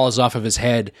sweat falls off of his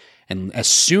head. And as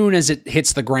soon as it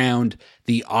hits the ground,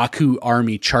 the Aku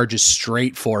army charges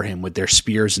straight for him with their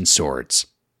spears and swords.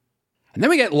 And then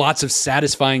we get lots of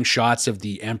satisfying shots of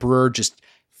the Emperor just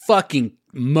fucking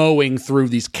mowing through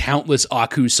these countless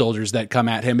Aku soldiers that come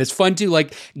at him. It's fun to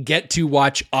like get to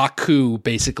watch Aku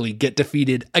basically get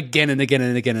defeated again and again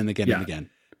and again and again Yeah. and again.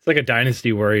 It's like a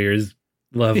Dynasty Warriors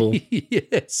level.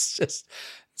 It's just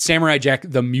Samurai Jack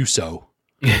the Muso.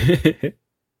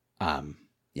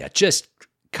 Yeah, just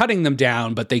cutting them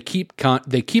down, but they keep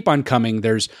on coming.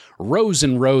 There's rows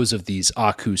and rows of these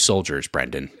Aku soldiers,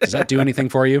 Brendan. Does that do anything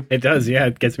for you? It does, yeah.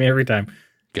 It gets me every time.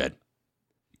 Good.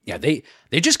 Yeah, they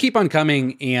just keep on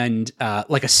coming, and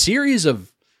like a series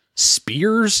of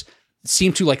spears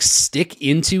seem to like stick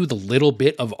into the little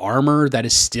bit of armor that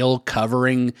is still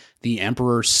covering the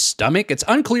Emperor's stomach. It's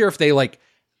unclear if they like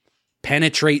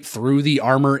penetrate through the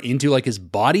armor into like his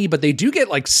body, but they do get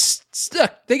like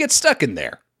stuck. They get stuck in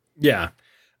there. Yeah.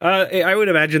 I would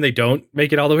imagine they don't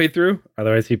make it all the way through.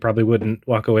 Otherwise, he probably wouldn't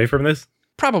walk away from this.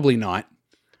 Probably not.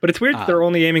 But it's weird that they're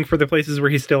only aiming for the places where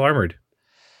he's still armored.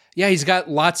 Yeah, he's got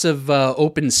lots of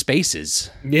open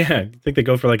spaces. Yeah. I think they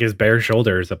go for like his bare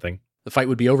shoulder or something. The fight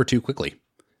would be over too quickly.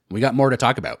 We got more to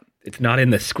talk about. It's not in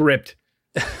the script.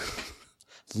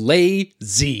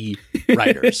 Lazy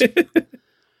writers.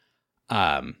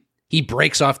 He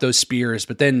breaks off those spears,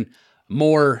 but then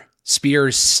more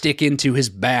spears stick into his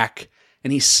back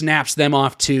and he snaps them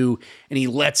off too. And he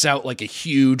lets out like a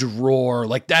huge roar.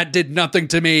 Like, that did nothing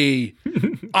to me.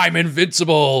 I'm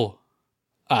invincible.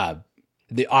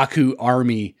 The Aku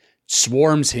army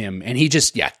swarms him and he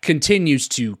just, continues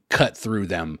to cut through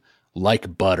them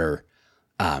like butter.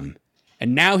 And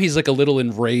now he's like a little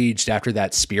enraged after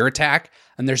that spear attack.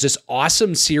 And there's this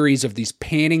awesome series of these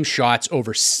panning shots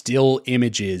over still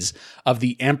images of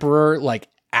the Emperor, like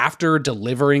after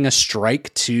delivering a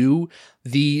strike to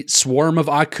the swarm of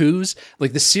Akus,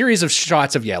 like the series of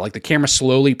shots of, like the camera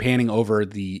slowly panning over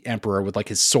the Emperor with like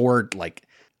his sword, like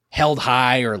held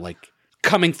high or like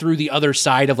coming through the other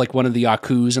side of like one of the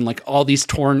Akus, and like all these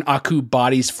torn Aku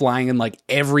bodies flying in like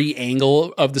every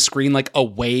angle of the screen, like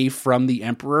away from the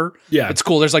Emperor. Yeah. It's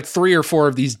cool. There's like 3 or 4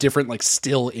 of these different like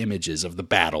still images of the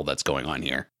battle that's going on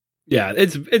here. Yeah,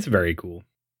 it's very cool.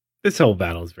 This whole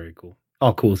battle is very cool.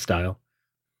 All cool style.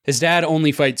 His dad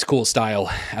only fights cool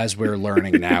style, as we're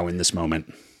learning now in this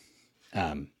moment.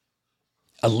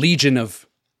 a legion of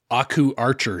Aku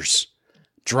archers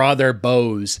draw their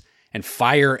bows and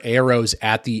fire arrows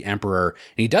at the Emperor.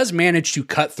 And he does manage to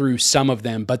cut through some of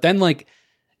them, but then like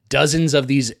dozens of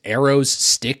these arrows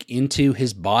stick into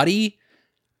his body.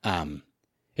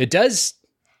 It does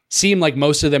seem like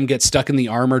most of them get stuck in the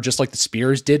armor, just like the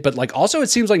spears did. But like, also it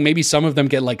seems like maybe some of them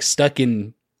get like stuck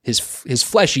in his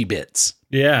fleshy bits.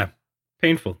 Yeah.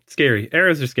 Painful. Scary.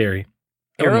 Arrows are scary.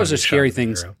 Arrows are scary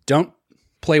things. Arrow. Don't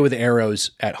play with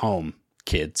arrows at home,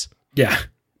 kids. Yeah.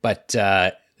 But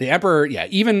the Emperor,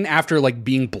 even after like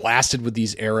being blasted with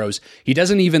these arrows, he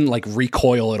doesn't even like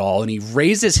recoil at all. And he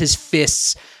raises his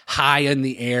fists high in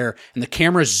the air, and the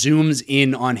camera zooms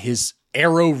in on his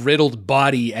arrow-riddled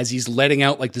body as he's letting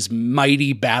out like this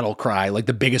mighty battle cry, like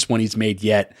the biggest one he's made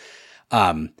yet.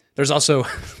 There's also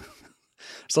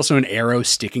an arrow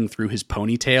sticking through his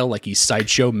ponytail, like he's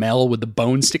Sideshow Mel with the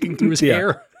bone sticking through his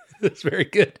hair. It's very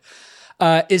good.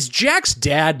 Is Jack's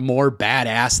dad more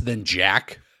badass than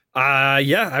Jack?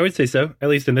 Yeah, I would say so, at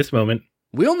least in this moment.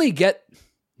 We only get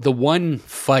the one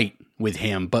fight with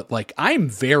him, but like I'm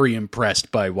very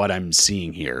impressed by what I'm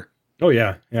seeing here. Oh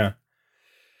yeah.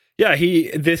 Yeah,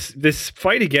 this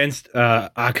fight against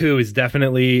Aku is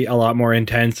definitely a lot more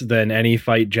intense than any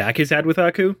fight Jack has had with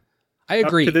Aku. I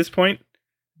agree. Up to this point,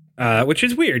 which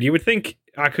is weird. You would think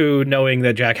Aku, knowing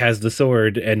that Jack has the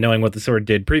sword and knowing what the sword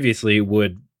did previously,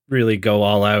 would really go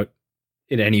all out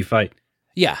in any fight.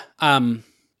 Yeah,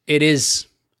 it is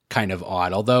kind of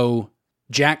odd. Although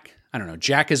Jack, I don't know,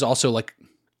 Jack is also like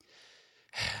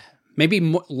maybe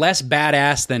less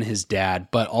badass than his dad,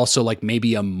 but also like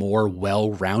maybe a more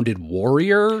well-rounded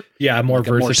warrior. Yeah, a more like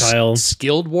versatile, a more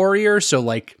skilled warrior. So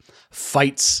like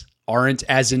fights aren't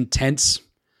as intense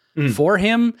for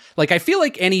him. Like I feel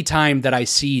like any time that I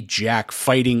see Jack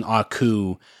fighting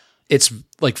Aku, it's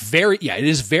like it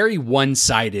is very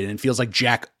one-sided and feels like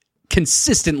Jack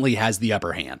consistently has the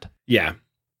upper hand. Yeah.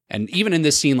 And even in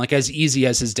this scene, like as easy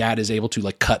as his dad is able to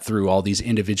like cut through all these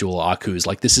individual Akus,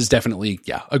 like this is definitely,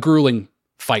 a grueling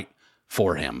fight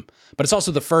for him. But it's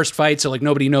also the first fight, so like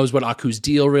nobody knows what Aku's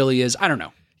deal really is. I don't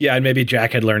know. Yeah, and maybe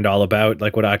Jack had learned all about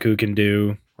like what Aku can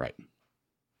do. Right.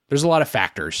 There's a lot of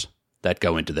factors that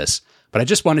go into this, but I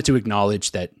just wanted to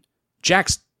acknowledge that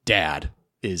Jack's dad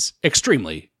is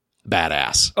extremely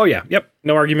badass. Oh yeah, yep,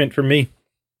 no argument from me.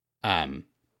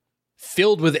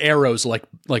 Filled with arrows like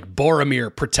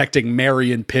Boromir protecting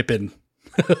Merry and Pippin.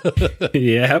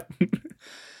 Yep.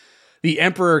 The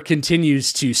Emperor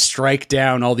continues to strike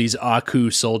down all these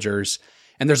Aku soldiers,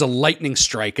 and there's a lightning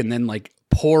strike, and then like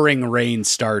pouring rain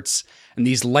starts, and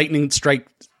these lightning strike,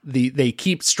 they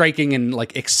keep striking and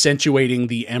like accentuating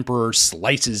the Emperor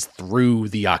slices through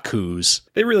the Akus.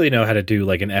 They really know how to do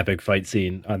like an epic fight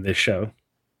scene on this show.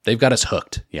 They've got us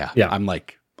hooked. Yeah. I'm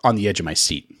like on the edge of my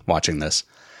seat watching this.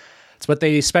 It's what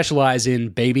they specialize in,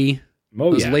 baby.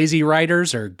 Those lazy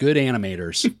writers are good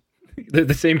animators. They're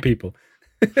the same people.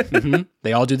 Mm-hmm.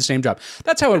 They all do the same job.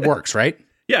 That's how it works, right?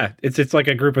 Yeah, it's like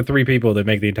a group of 3 people that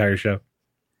make the entire show.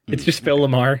 It's just Phil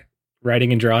Lamar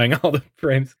writing and drawing all the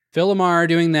frames. Phil Lamar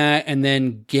doing that, and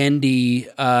then Gendy,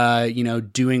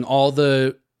 doing all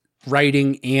the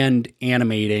writing and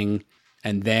animating,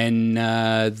 and then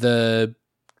the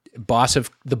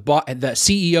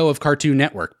CEO of Cartoon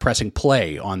Network pressing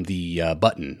play on the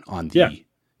button on the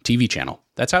TV channel.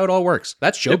 That's how it all works.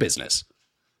 That's show business.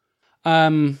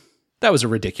 That was a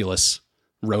ridiculous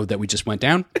road that we just went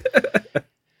down.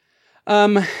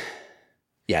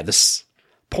 This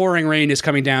pouring rain is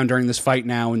coming down during this fight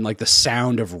now, and like the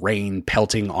sound of rain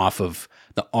pelting off of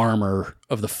the armor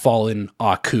of the fallen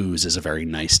Akus is a very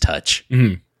nice touch.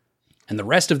 Mm-hmm. And the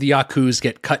rest of the Akus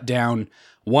get cut down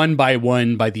one by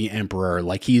one by the Emperor,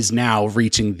 like he's now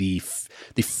reaching the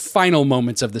final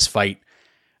moments of this fight.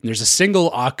 And there's a single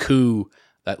Aku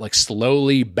that like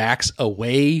slowly backs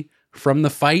away from the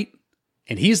fight,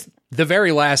 and he's the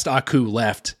very last Aku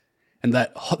left. And the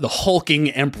hulking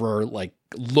Emperor like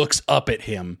looks up at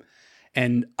him,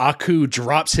 and Aku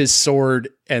drops his sword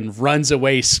and runs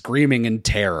away screaming in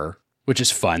terror, which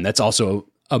is fun. That's also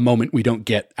a moment we don't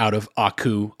get out of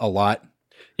Aku a lot.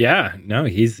 Yeah, no,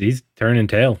 he's turning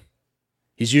tail.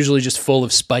 He's usually just full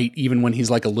of spite, even when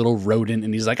he's like a little rodent,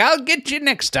 and he's like, "I'll get you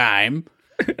next time."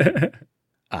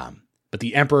 But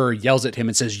the Emperor yells at him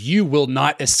and says, "You will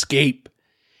not escape."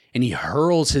 And he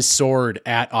hurls his sword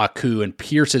at Aku and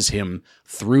pierces him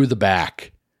through the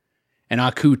back. And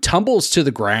Aku tumbles to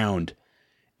the ground,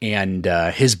 and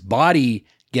his body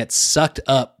gets sucked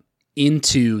up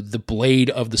into the blade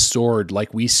of the sword,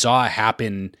 like we saw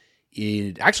happen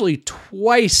actually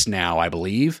twice now, I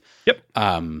believe. Yep.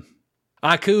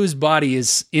 Aku's body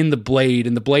is in the blade,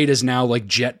 and the blade is now like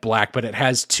jet black, but it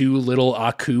has 2 little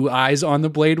Aku eyes on the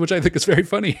blade, which I think is very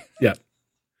funny. Yeah.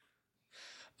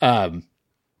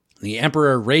 The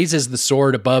Emperor raises the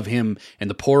sword above him in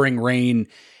the pouring rain,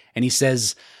 and he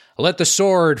says, "Let the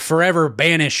sword forever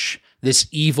banish this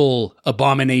evil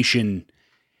abomination."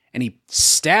 And he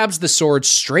stabs the sword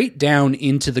straight down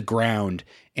into the ground,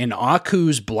 and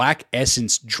Aku's black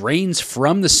essence drains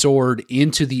from the sword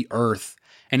into the earth,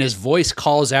 and his voice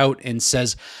calls out and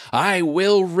says, "I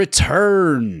will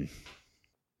return."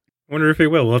 I wonder if he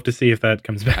will. We'll have to see if that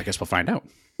comes back. I guess we'll find out.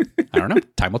 I don't know.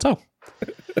 Time will tell.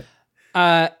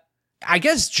 I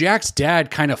guess Jack's dad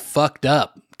kind of fucked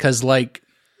up because, like,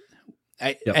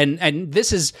 and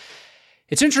this is,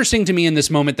 it's interesting to me in this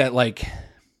moment that, like,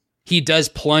 he does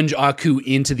plunge Aku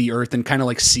into the earth and kind of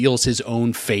like seals his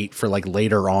own fate for like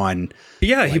later on.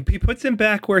 Yeah, like, he puts him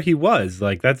back where he was.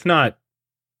 Like, that's not,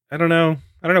 I don't know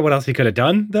what else he could have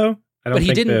done though. But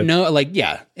he didn't know, like,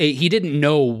 he didn't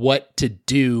know what to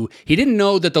do. He didn't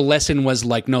know that the lesson was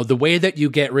like, no, the way that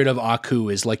you get rid of Aku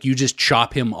is like you just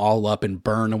chop him all up and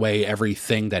burn away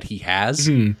everything that he has.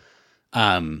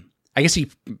 Mm-hmm. I guess he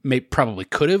probably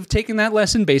could have taken that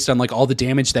lesson based on like all the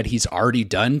damage that he's already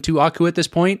done to Aku at this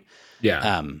point.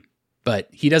 Yeah. But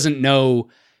he doesn't know,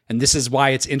 and this is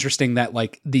why it's interesting that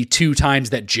like the 2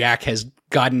 times that Jack has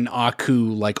gotten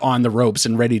Aku like on the ropes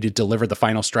and ready to deliver the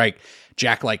final strike,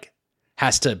 Jack like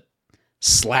has to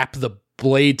slap the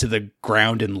blade to the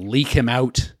ground and leak him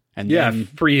out and then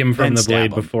free him from the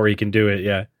blade him before he can do it.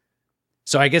 Yeah.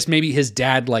 So I guess maybe his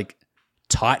dad like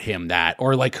taught him that,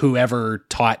 or like whoever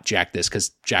taught Jack this, because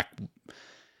Jack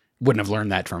wouldn't have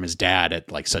learned that from his dad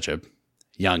at like such a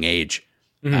young age.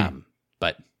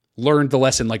 But learned the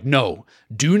lesson like, no,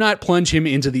 do not plunge him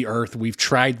into the earth. We've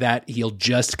tried that. He'll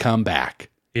just come back.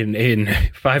 In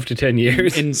 5 to 10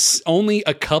 years? In only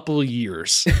a couple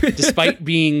years, despite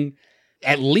being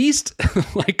at least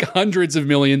like hundreds of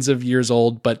millions of years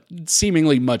old, but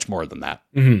seemingly much more than that.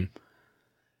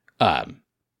 Mm-hmm.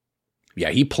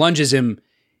 He plunges him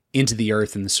into the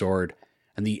earth in the sword,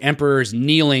 and the Emperor's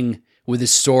kneeling with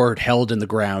his sword held in the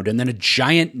ground, and then a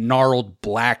giant gnarled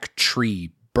black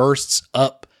tree bursts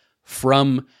up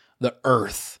from the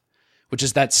earth, which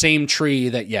is that same tree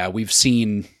that, we've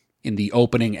seen in the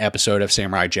opening episode of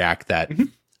Samurai Jack that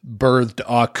birthed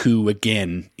Aku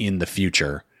again in the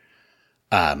future.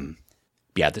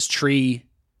 This tree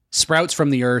sprouts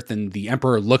from the earth, and the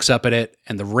Emperor looks up at it,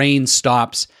 and the rain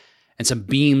stops, and some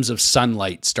beams of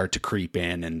sunlight start to creep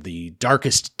in, and the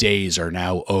darkest days are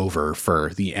now over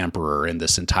for the Emperor and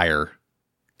this entire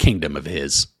kingdom of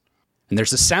his. And there's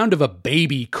the sound of a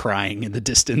baby crying in the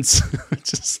distance.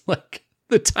 Just like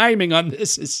the timing on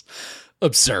this is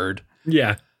absurd.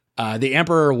 Yeah. The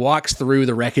Emperor walks through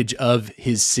the wreckage of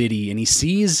his city, and he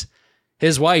sees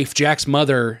his wife, Jack's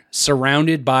mother,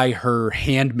 surrounded by her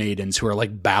handmaidens who are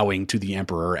like bowing to the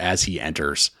Emperor as he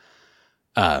enters.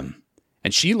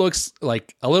 And she looks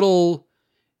like a little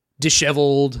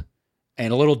disheveled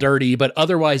and a little dirty, but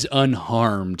otherwise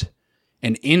unharmed.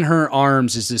 And in her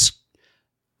arms is this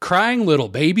crying little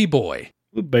baby boy.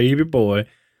 Baby boy.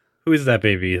 Who is that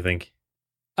baby, you think?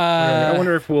 I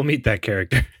wonder if we'll meet that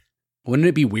character. Wouldn't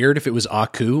it be weird if it was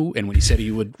Aku, and when he said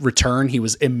he would return, he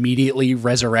was immediately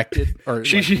resurrected or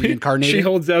reincarnated? She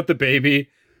holds out the baby,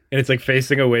 and it's like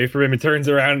facing away from him. It turns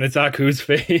around, and it's Aku's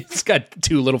face. It's got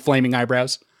 2 little flaming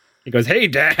eyebrows. He goes, "Hey,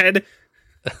 Dad."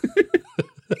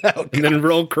 And then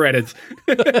roll credits.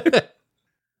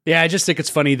 Yeah, I just think it's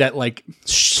funny that like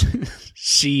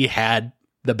she had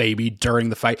the baby during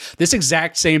the fight. This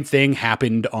exact same thing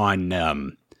happened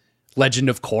on Legend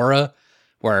of Korra,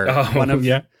 where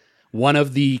one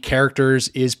of the characters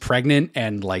is pregnant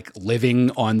and like living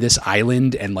on this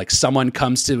island, and like someone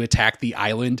comes to attack the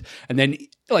island, and then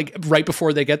like right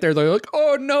before they get there, they're like,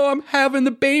 "Oh no, I'm having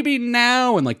the baby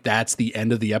now," and like that's the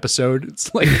end of the episode.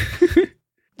 It's like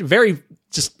very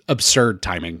just absurd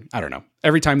timing. I don't know.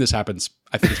 Every time this happens,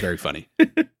 I think it's very funny.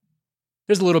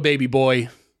 There's a little baby boy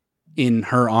in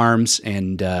her arms,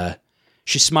 and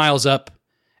she smiles up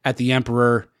at the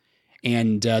Emperor,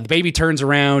 and the baby turns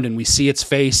around, and we see its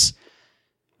face.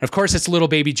 Of course, it's little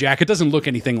baby Jack. It doesn't look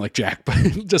anything like Jack, but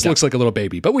it just looks like a little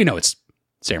baby. But we know it's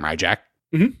Samurai Jack.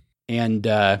 Mm-hmm. And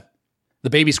the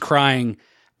baby's crying,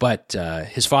 but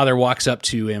his father walks up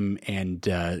to him, and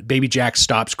baby Jack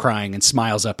stops crying and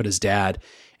smiles up at his dad.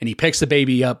 And he picks the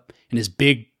baby up in his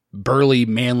big, burly,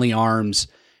 manly arms,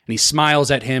 and he smiles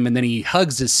at him, and then he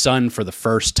hugs his son for the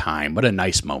first time. What a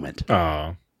nice moment.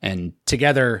 Aww. And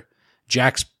together,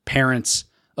 Jack's parents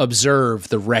observe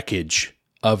the wreckage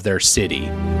of their city.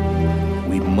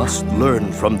 We must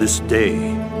learn from this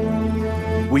day.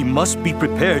 We must be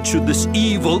prepared should this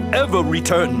evil ever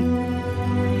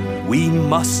return. We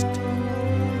must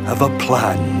have a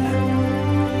plan.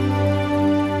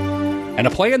 And a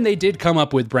plan they did come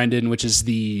up with, Brendan, which is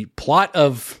the plot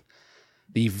of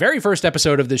the very first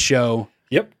episode of this show.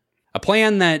 Yep. A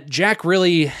plan that Jack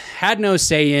really had no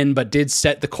say in, but did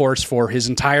set the course for his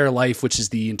entire life, which is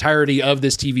the entirety of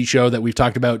this TV show that we've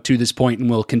talked about to this point and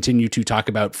will continue to talk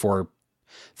about for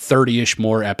 30-ish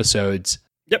more episodes.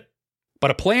 Yep.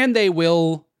 But a plan they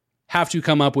will have to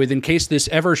come up with in case this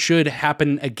ever should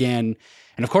happen again.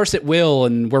 And of course it will,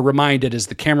 and we're reminded as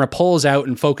the camera pulls out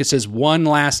and focuses one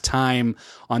last time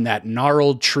on that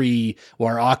gnarled tree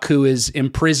where Aku is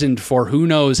imprisoned for who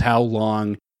knows how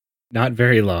long. Not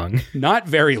very long. Not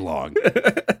very long.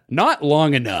 Not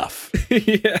long enough.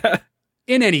 Yeah.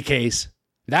 In any case,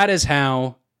 that is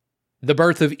how The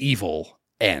Birth of Evil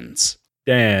ends.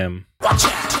 Damn.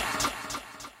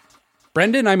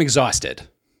 Brendan, I'm exhausted.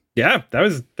 Yeah, that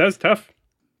was tough.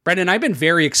 Brendan, I've been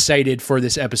very excited for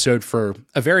this episode for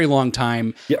a very long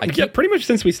time. Yeah, pretty much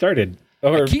since we started.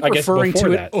 Or I keep referring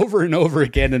to it over and over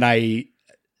again, and I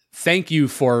thank you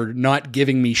for not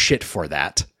giving me shit for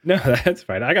that. No, that's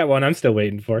fine. I got one I'm still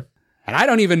waiting for. And I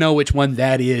don't even know which one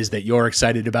that is that you're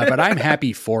excited about, but I'm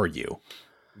happy for you.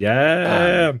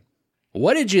 Yeah.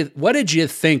 What did you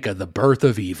think of The Birth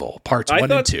of Evil, parts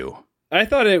 1 and 2? I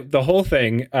thought the whole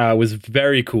thing was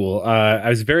very cool. I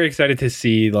was very excited to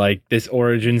see like this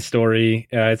origin story.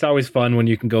 It's always fun when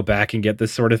you can go back and get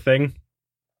this sort of thing.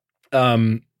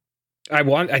 I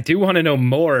do want to know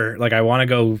more. Like I want to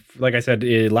go, like I said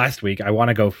last week, I want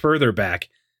to go further back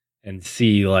and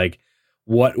see like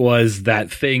what was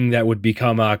that thing that would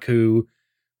become Aku?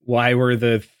 Why were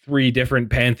the 3 different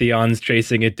pantheons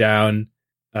chasing it down?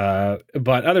 But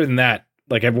other than that,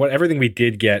 like everything we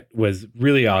did get was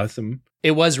really awesome.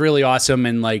 It was really awesome,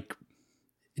 and like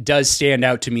does stand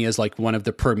out to me as like one of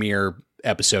the premiere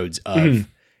episodes of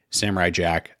Samurai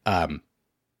Jack.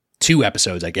 2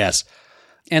 episodes, I guess.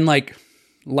 And like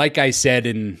I said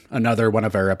in another one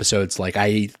of our episodes, like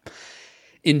I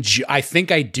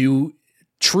think I do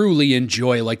truly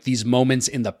enjoy like these moments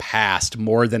in the past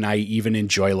more than I even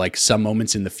enjoy like some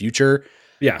moments in the future.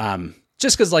 Yeah.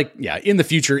 Just because, like, yeah, in the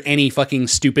future, any fucking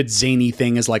stupid, zany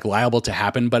thing is, like, liable to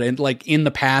happen. But, in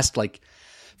the past, like,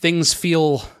 things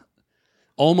feel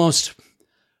almost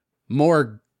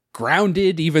more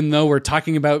grounded, even though we're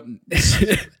talking about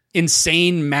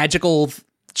insane, magical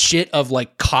shit of,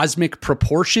 like, cosmic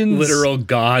proportions. Literal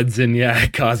gods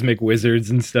and, cosmic wizards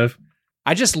and stuff.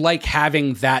 I just like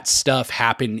having that stuff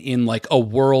happen in like a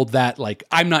world that like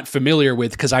I'm not familiar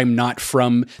with because I'm not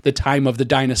from the time of the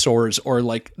dinosaurs or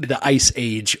like the Ice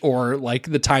Age or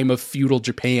like the time of feudal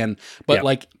Japan, but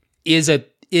like is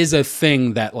a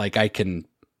thing that like I can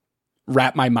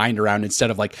wrap my mind around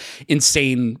instead of like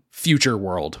insane future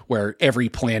world where every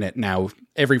planet now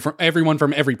everyone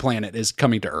from every planet is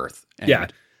coming to Earth.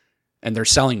 And they're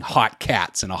selling hot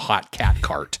cats in a hot cat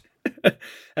cart.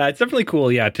 It's definitely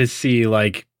cool, to see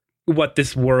like what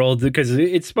this world, because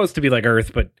it's supposed to be like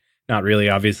Earth, but not really,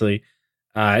 obviously.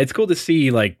 It's cool to see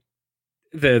like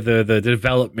the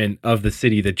development of the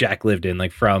city that Jack lived in,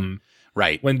 like from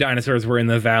when dinosaurs were in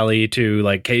the valley to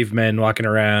like cavemen walking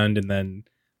around, and then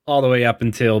all the way up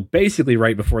until basically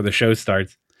right before the show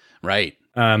starts. Right.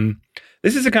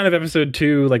 This is a kind of episode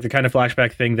 2, like the kind of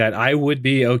flashback thing that I would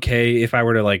be okay if I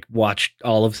were to like watch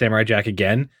all of Samurai Jack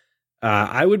again.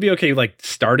 I would be okay like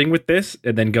starting with this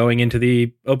and then going into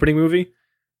the opening movie.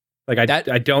 Like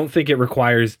I don't think it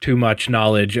requires too much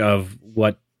knowledge of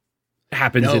what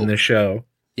happens in the show.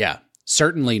 Yeah,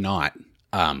 certainly not.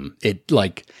 It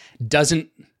like doesn't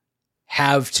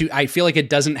have to. I feel like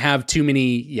it doesn't have too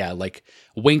many. Like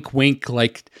wink, wink.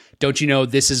 Like, don't you know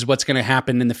this is what's going to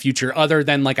happen in the future? Other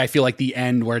than like I feel like the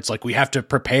end where it's like we have to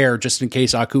prepare just in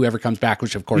case Aku ever comes back,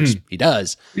 which of course he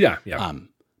does. Yeah.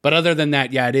 But other than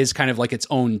that, it is kind of like its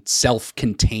own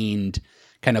self-contained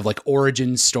kind of like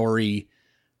origin story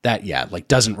that, like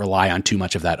doesn't rely on too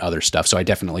much of that other stuff. So I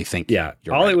definitely think, you're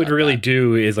all right it would really that.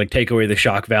 do is like take away the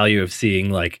shock value of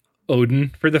seeing like Odin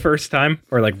for the first time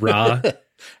or like Ra.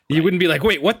 You wouldn't be like,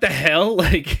 wait, what the hell?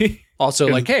 Like, also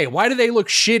like, hey, why do they look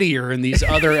shittier in these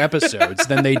other episodes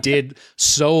than they did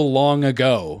so long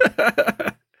ago?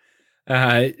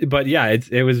 But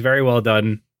it was very well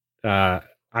done.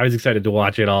 I was excited to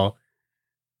watch it all.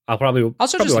 I'll probably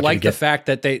also just like the fact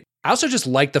that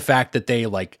they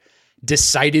like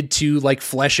decided to like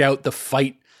flesh out the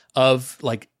fight of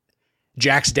like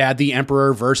Jack's dad, the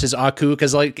Emperor, versus Aku,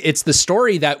 because like it's the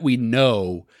story that we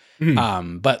know,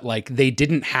 but like they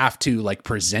didn't have to like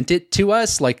present it to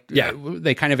us. Like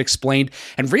they kind of explained,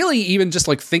 and really even just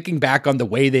like thinking back on the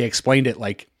way they explained it,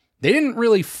 like they didn't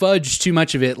really fudge too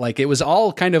much of it. Like, it was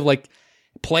all kind of like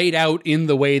played out in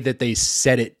the way that they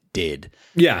said it did.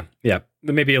 Yeah.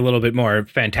 Maybe a little bit more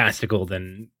fantastical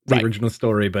than the original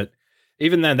story, but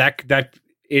even then, that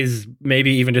is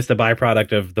maybe even just a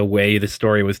byproduct of the way the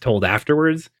story was told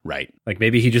afterwards. Right. Like,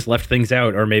 maybe he just left things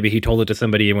out, or maybe he told it to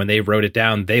somebody, and when they wrote it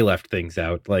down, they left things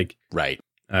out. Like, right.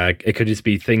 It could just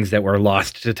be things that were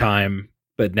lost to time,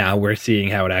 but now we're seeing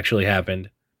how it actually happened.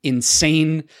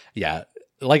 Insane. Yeah.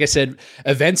 Like I said,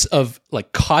 events of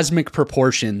like cosmic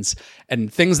proportions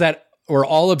and things that were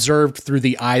all observed through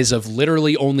the eyes of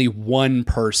literally only one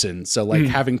person. So like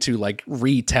having to like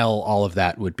retell all of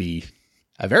that would be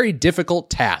a very difficult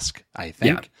task, I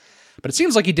think. Yeah. But it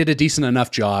seems like he did a decent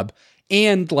enough job.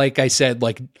 And like I said,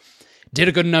 like did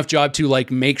a good enough job to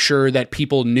like make sure that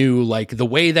people knew like the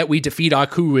way that we defeat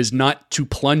Aku is not to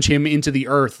plunge him into the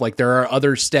earth. Like there are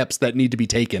other steps that need to be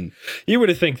taken. You would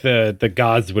have think the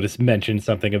gods would have mentioned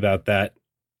something about that.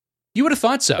 You would have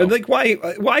thought so. Like,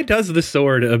 why does the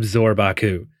sword absorb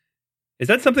Aku? Is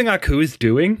that something Aku is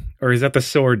doing, or is that the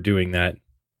sword doing that?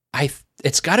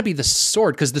 It's got to be the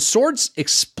sword, because the sword's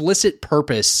explicit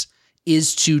purpose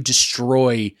is to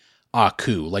destroy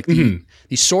Aku. Like the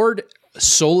sword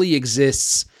solely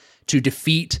exists to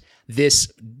defeat this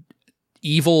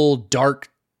evil dark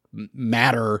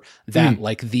matter that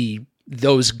like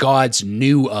those gods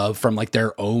knew of from like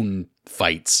their own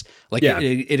fights. Like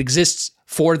it exists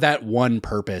for that one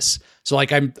purpose. So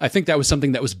like I think that was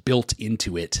something that was built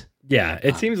into it. Yeah,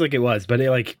 it seems like it was, but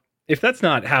like if that's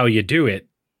not how you do it,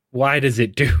 why does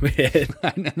it do it?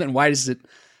 And then why is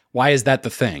that the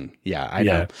thing? Yeah, I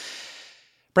know.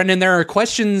 Brendan, there are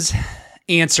questions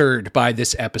answered by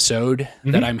this episode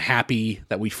that I'm happy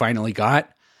that we finally got.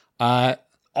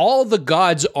 All the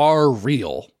gods are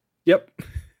real. Yep.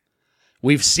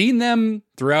 We've seen them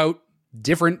throughout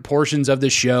different portions of the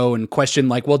show and question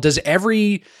like, well, does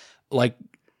every like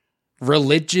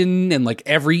religion and like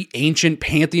every ancient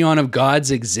pantheon of gods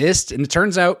exist? And it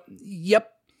turns out,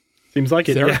 yep. Seems like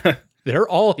it. They're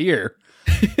all here.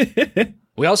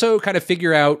 We also kind of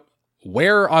figure out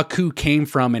where Aku came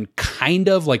from and kind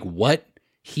of like what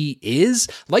he is.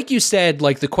 Like you said,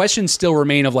 like the questions still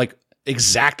remain of like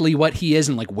exactly what he is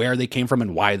and like where they came from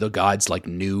and why the gods like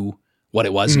knew what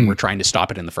it was and were trying to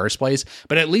stop it in the first place.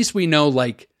 But at least we know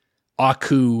like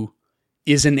Aku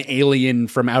is an alien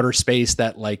from outer space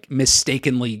that like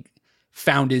mistakenly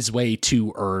found his way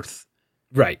to Earth.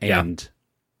 Right. And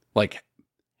like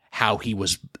how he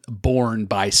was born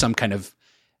by some kind of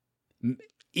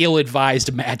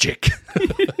ill-advised magic.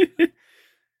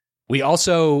 We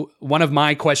also, one of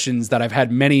my questions that I've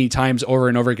had many times over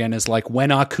and over again is like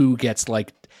when Aku gets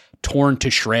like torn to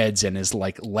shreds and is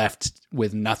like left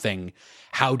with nothing,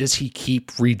 how does he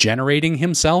keep regenerating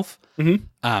himself?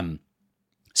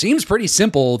 Seems pretty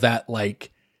simple that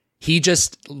like he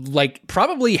just like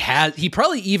probably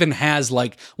even has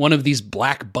like one of these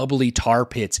black bubbly tar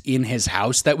pits in his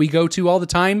house that we go to all the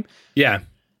time. Yeah.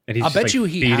 And he's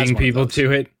feeding people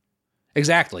to it.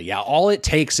 Exactly. Yeah. All it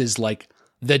takes is like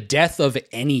the death of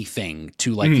anything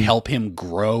to like help him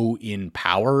grow in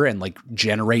power and like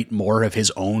generate more of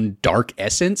his own dark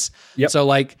essence. Yep. So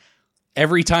like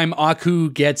every time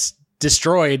Aku gets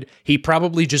destroyed, he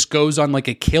probably just goes on like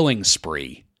a killing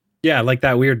spree. Yeah, like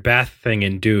that weird bath thing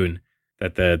in Dune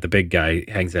that the big guy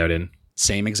hangs out in.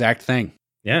 Same exact thing.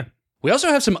 Yeah. We also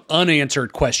have some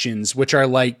unanswered questions, which are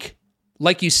like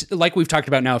we've talked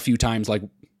about now a few times, like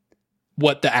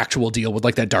what the actual deal with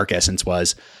like that dark essence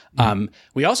was.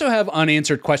 We also have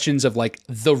unanswered questions of like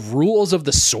the rules of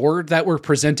the sword that were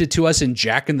presented to us in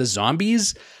Jack and the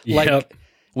Zombies. Like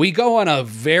we go on a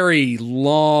very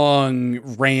long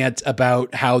rant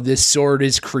about how this sword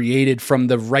is created from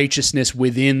the righteousness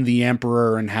within the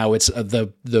Emperor and how it's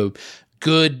the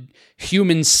good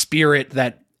human spirit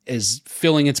that is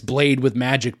filling its blade with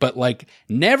magic, but like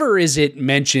never is it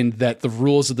mentioned that the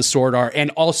rules of the sword are, and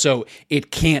also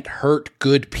it can't hurt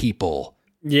good people.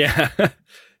 Yeah.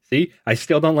 See, I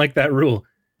still don't like that rule.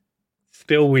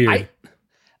 Still weird.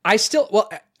 I still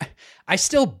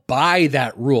buy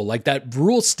that rule. Like that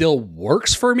rule still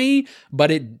works for me,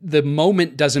 but the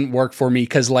moment doesn't work for me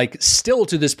because like still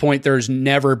to this point, there's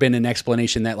never been an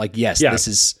explanation that like, yes, this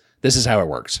is how it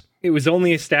works. It was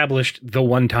only established the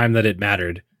one time that it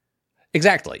mattered.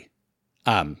 Exactly.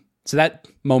 So that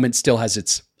moment still has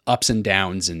its ups and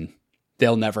downs and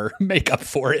they'll never make up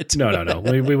for it. No.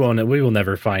 We will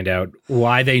never find out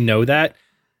why they know that.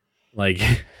 Like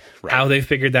how they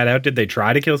figured that out. Did they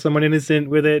try to kill someone innocent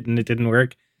with it and it didn't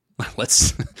work?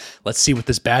 Let's see what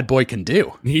this bad boy can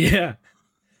do. Yeah.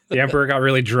 The Emperor got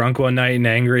really drunk one night and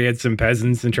angry at some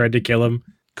peasants and tried to kill him.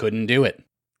 Couldn't do it.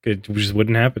 It just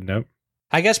wouldn't happen. Nope.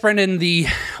 I guess, Brendan,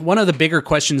 one of the bigger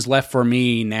questions left for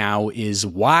me now is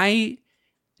why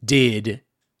did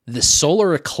the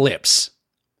solar eclipse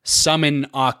summon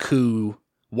Aku?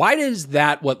 Why is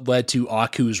that what led to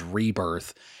Aku's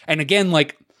rebirth? And again,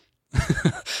 like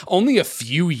only a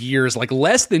few years, like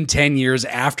less than 10 years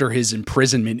after his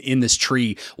imprisonment in this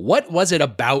tree, what was it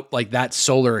about like that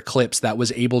solar eclipse that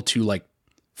was able to like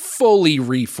fully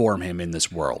reform him in this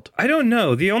world? I don't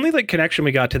know. The only like connection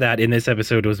we got to that in this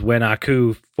episode was when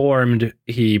Aku formed,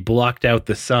 he blocked out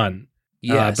the sun.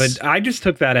 Yes. But I just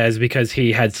took that as because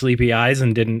he had sleepy eyes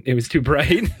and it was too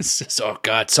bright. Oh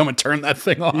God, someone turned that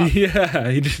thing off. Yeah.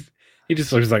 He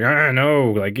just was like,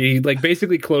 no. Like he like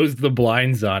basically closed the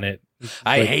blinds on it.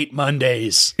 I hate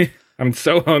Mondays. I'm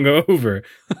so hungover.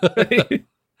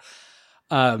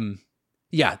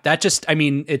 Yeah, that just, I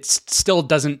mean, it still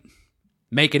doesn't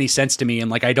make any sense to me. And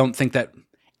like, I don't think that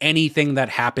anything that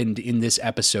happened in this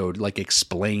episode like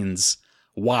explains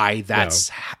why that's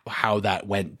how that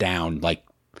went down. Like,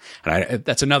 and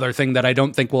that's another thing that I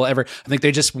don't think we'll ever, I think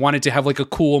they just wanted to have like a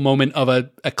cool moment of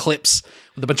a eclipse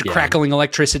with a bunch of crackling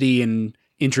electricity and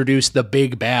introduce the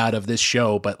big bad of this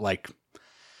show. But like,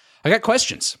 I got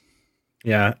questions.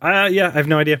 Yeah. I have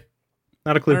no idea.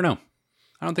 Not a clue. I don't know.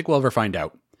 I don't think we'll ever find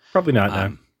out. Probably not.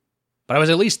 No. But I was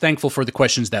at least thankful for the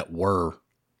questions that were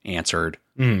answered.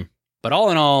 Mm. But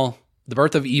all in all, The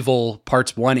Birth of Evil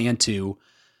parts 1 and 2,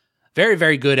 very,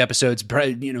 very good episodes.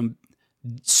 You know,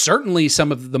 certainly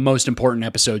some of the most important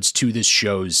episodes to this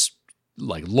show's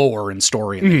like lore and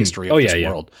story and the history of this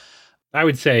world. I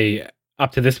would say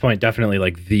up to this point, definitely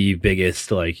like the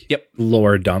biggest like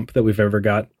lore dump that we've ever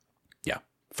got. Yeah,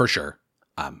 for sure.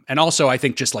 And also I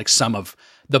think just like some of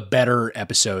the better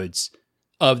episodes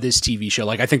of this TV show,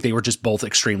 like I think they were just both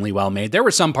extremely well made. There were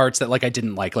some parts that like I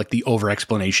didn't like the over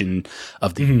explanation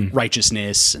of the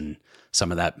righteousness and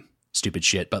some of that stupid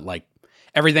shit, but like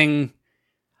everything,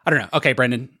 I don't know. Okay,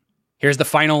 Brendan, here's the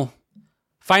final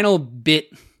bit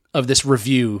of this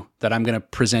review that I'm going to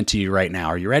present to you right now.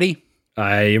 Are you ready?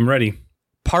 I am ready.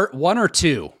 Part 1 or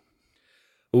 2?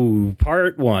 Ooh,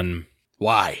 part 1.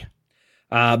 Why?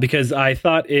 Because I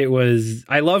thought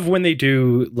I love when they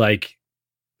do like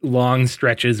long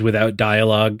stretches without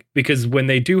dialogue, because when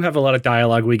they do have a lot of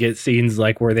dialogue, we get scenes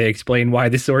like where they explain why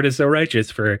the sword is so righteous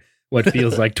for what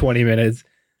feels like 20 minutes.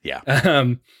 Yeah.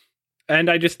 And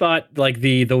I just thought like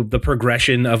the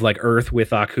progression of like Earth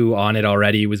with Aku on it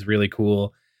already was really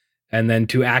cool. And then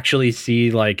to actually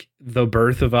see like the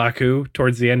birth of Aku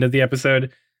towards the end of the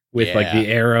episode with like the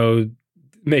arrow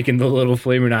making the little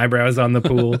flaming eyebrows on the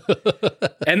pool.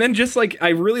 And then just like, I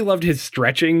really loved his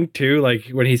stretching too. Like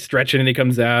when he's stretching and he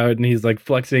comes out and he's like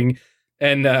flexing,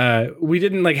 and we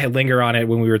didn't like linger on it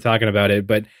when we were talking about it,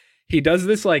 but he does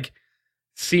this like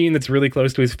scene that's really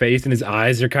close to his face and his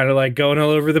eyes are kind of like going all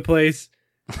over the place.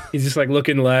 He's just like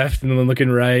looking left and then looking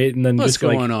right. And then what's just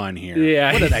going like, on here?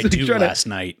 Yeah. What did I do last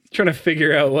night? Trying to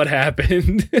figure out what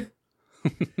happened.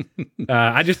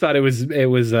 I just thought it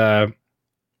was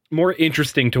more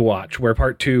interesting to watch, where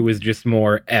part 2 was just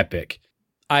more epic.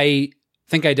 I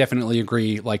think I definitely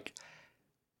agree. Like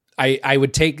I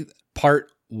would take part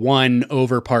 1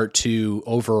 over part 2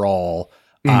 overall.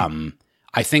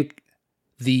 I think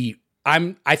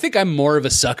I'm more of a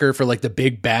sucker for like the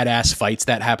big badass fights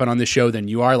that happen on the show than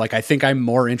you are. Like, I think I'm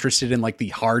more interested in like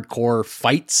the hardcore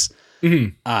fights.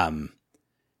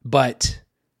 But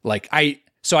like, I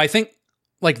think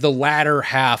like the latter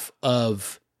half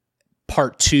of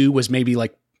part 2 was maybe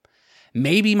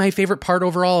my favorite part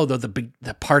overall. Although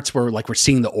the parts where like we're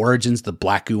seeing the origins, the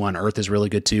black goo on Earth is really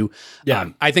good too. Yeah.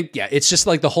 I think, it's just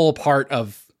like the whole part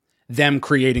of them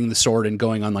creating the sword and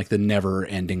going on like the never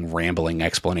ending rambling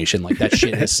explanation. Like that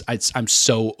shit is, I'm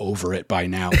so over it by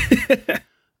now.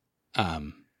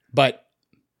 But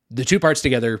the 2 parts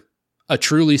together, a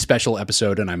truly special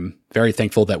episode. And I'm very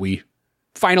thankful that we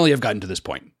finally have gotten to this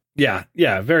point. Yeah.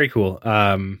 Yeah. Very cool.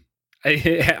 I'm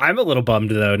a little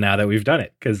bummed though, now that we've done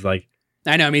it. 'Cause like,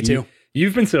 I know, me too.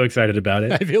 You've been so excited about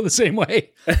it. I feel the same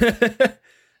way.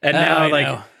 And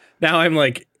now I'm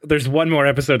like, there's one more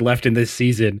episode left in this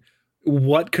season.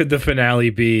 What could the finale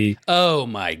be? Oh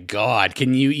my God.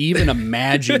 Can you even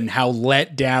imagine how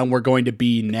let down we're going to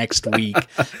be next week?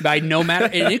 By no matter,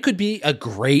 and it could be a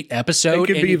great episode.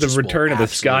 It could be the return of the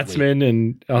Scotsman,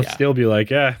 and I'll still be like,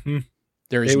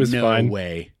 there is no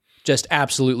way. Just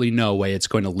absolutely no way it's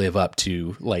going to live up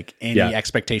to like any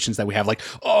expectations that we have. Like,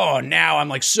 oh, now I'm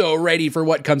like so ready for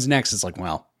what comes next. It's like,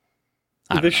 well,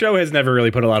 the show has never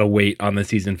really put a lot of weight on the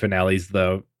season finales,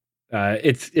 though.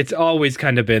 It's always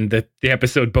kind of been the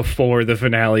episode before the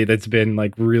finale that's been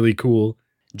like really cool.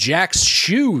 Jack's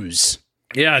shoes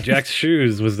Yeah, Jack's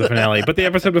shoes was the finale. But the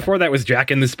episode before that was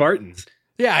Jack and the Spartans.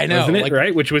 Yeah, I know. Wasn't it?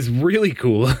 Right? Which was really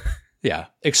cool. Yeah,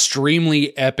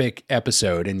 extremely epic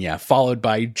episode. And yeah, followed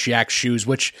by Jack's shoes,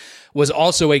 which was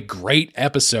also a great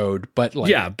episode, but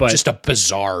just a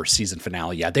bizarre season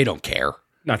finale. Yeah, they don't care.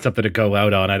 Not something to go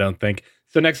out on, I don't think.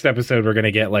 So next episode, we're going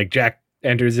to get like Jack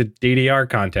enters a DDR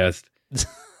contest.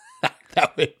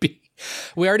 That would be.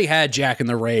 We already had Jack in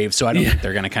the Rave, so I don't think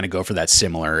they're going to kind of go for that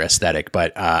similar aesthetic.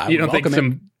 But you don't think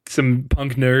some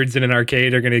punk nerds in an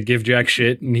arcade are going to give Jack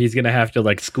shit, and he's going to have to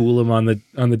like school him on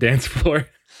the dance floor?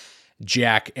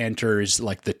 Jack enters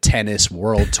like the tennis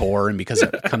world tour, and because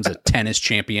it becomes a tennis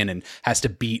champion and has to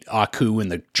beat Aku in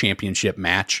the championship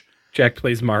match. Jack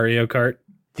plays Mario Kart.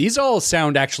 These all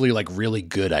sound actually like really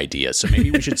good ideas, so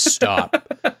maybe we should stop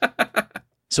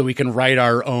so we can write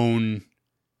our own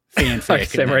fanfic.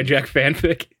 Samurai Jack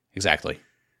fanfic. Exactly.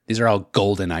 These are all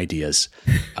golden ideas.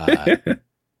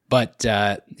 But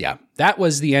that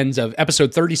was the ends of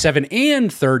episode 37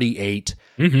 and 38,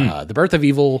 The Birth of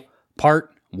Evil,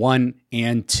 Part 1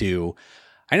 and 2.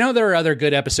 I know there are other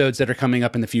good episodes that are coming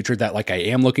up in the future that like I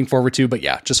am looking forward to, but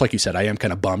yeah, just like you said, I am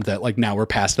kind of bummed that like now we're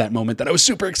past that moment that I was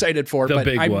super excited for. The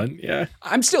big one, yeah.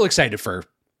 I'm still excited for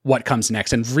what comes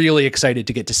next and really excited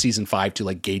to get to season 5 to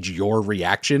like gauge your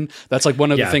reaction. That's like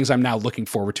one of the things I'm now looking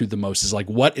forward to the most is like,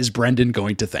 what is Brendan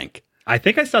going to think? I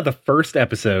think I saw the first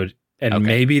episode and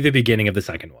maybe the beginning of the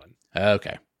second one.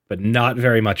 Okay. But not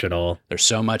very much at all. There's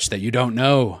so much that you don't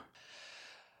know.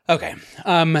 Okay.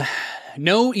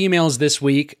 No emails this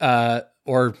week,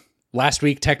 or last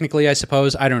week, technically, I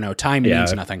suppose. I don't know. Time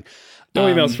means nothing. No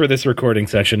emails for this recording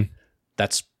session.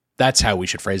 That's how we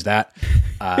should phrase that.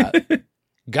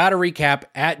 Gotta recap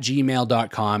at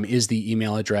gmail.com is the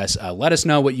email address. Let us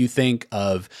know what you think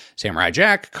of Samurai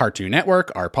Jack, Cartoon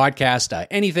Network, our podcast,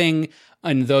 anything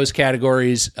in those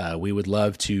categories. We would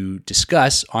love to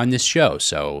discuss on this show.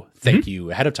 So thank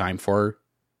you ahead of time for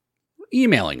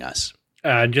emailing us.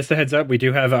 Just a heads up, we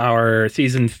do have our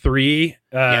season 3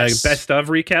 best of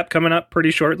recap coming up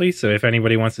pretty shortly. So if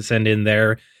anybody wants to send in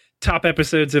their top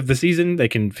episodes of the season, they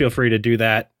can feel free to do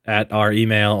that at our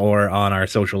email or on our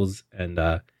socials. And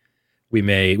we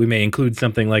may include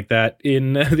something like that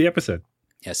in the episode.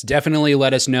 Yes, definitely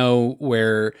let us know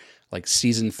where like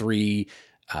season 3,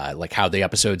 like how the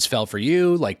episodes fell for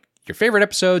you, like your favorite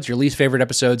episodes, your least favorite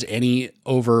episodes, any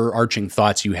overarching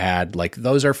thoughts you had. Like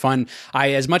those are fun.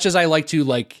 As much as I like to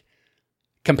like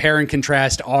compare and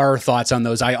contrast our thoughts on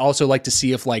those, I also like to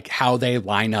see if like how they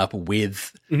line up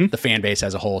with the fan base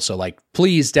as a whole. So like,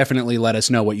 please definitely let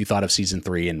us know what you thought of season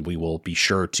 3, and we will be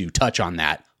sure to touch on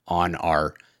that on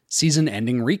our season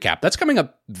ending recap. That's coming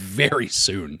up very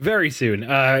soon. Very soon.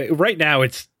 Right now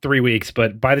it's 3 weeks,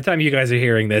 but by the time you guys are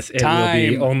hearing this, it will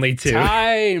be only 2.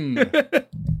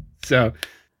 So,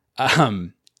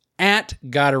 at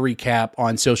Gotta Recap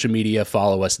on social media,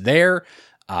 follow us there.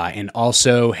 And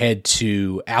also head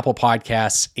to Apple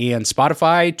Podcasts and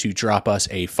Spotify to drop us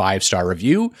a 5-star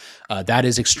review. That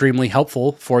is extremely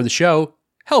helpful for the show.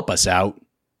 Help us out.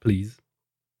 Please.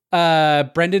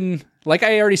 Brendan, like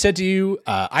I already said to you,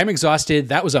 I'm exhausted.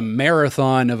 That was a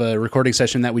marathon of a recording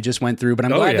session that we just went through, but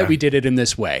I'm glad that we did it in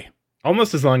this way.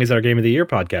 Almost as long as our Game of the Year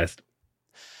podcast.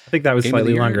 I think that was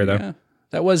slightly longer, though. Yeah,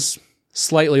 that was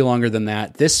slightly longer than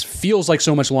that. This feels like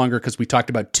so much longer because we talked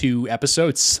about 2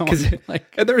 episodes. So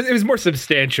like, it was more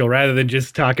substantial rather than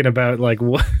just talking about like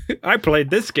what I played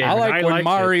this game. I like when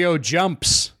Mario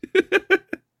jumps.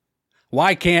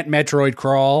 Why can't Metroid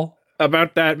crawl?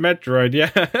 About that Metroid, yeah.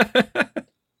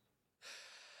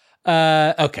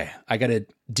 Okay, I gotta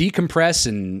decompress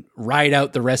and ride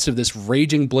out the rest of this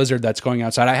raging blizzard that's going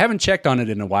outside. I haven't checked on it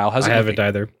in a while. How's it looking? I haven't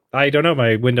either. I don't know.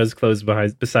 My window's closed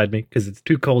beside me because it's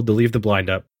too cold to leave the blind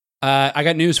up. I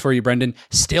got news for you, Brendan.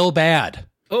 Still bad.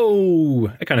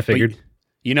 Oh, I kind of figured. But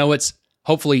you know what's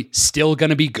hopefully still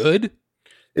gonna be good?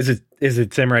 Is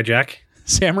it Samurai Jack?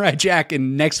 Samurai Jack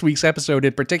in next week's episode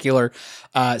in particular.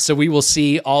 So we will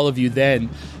see all of you then.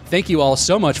 Thank you all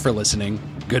so much for listening.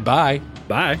 Goodbye.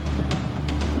 Bye.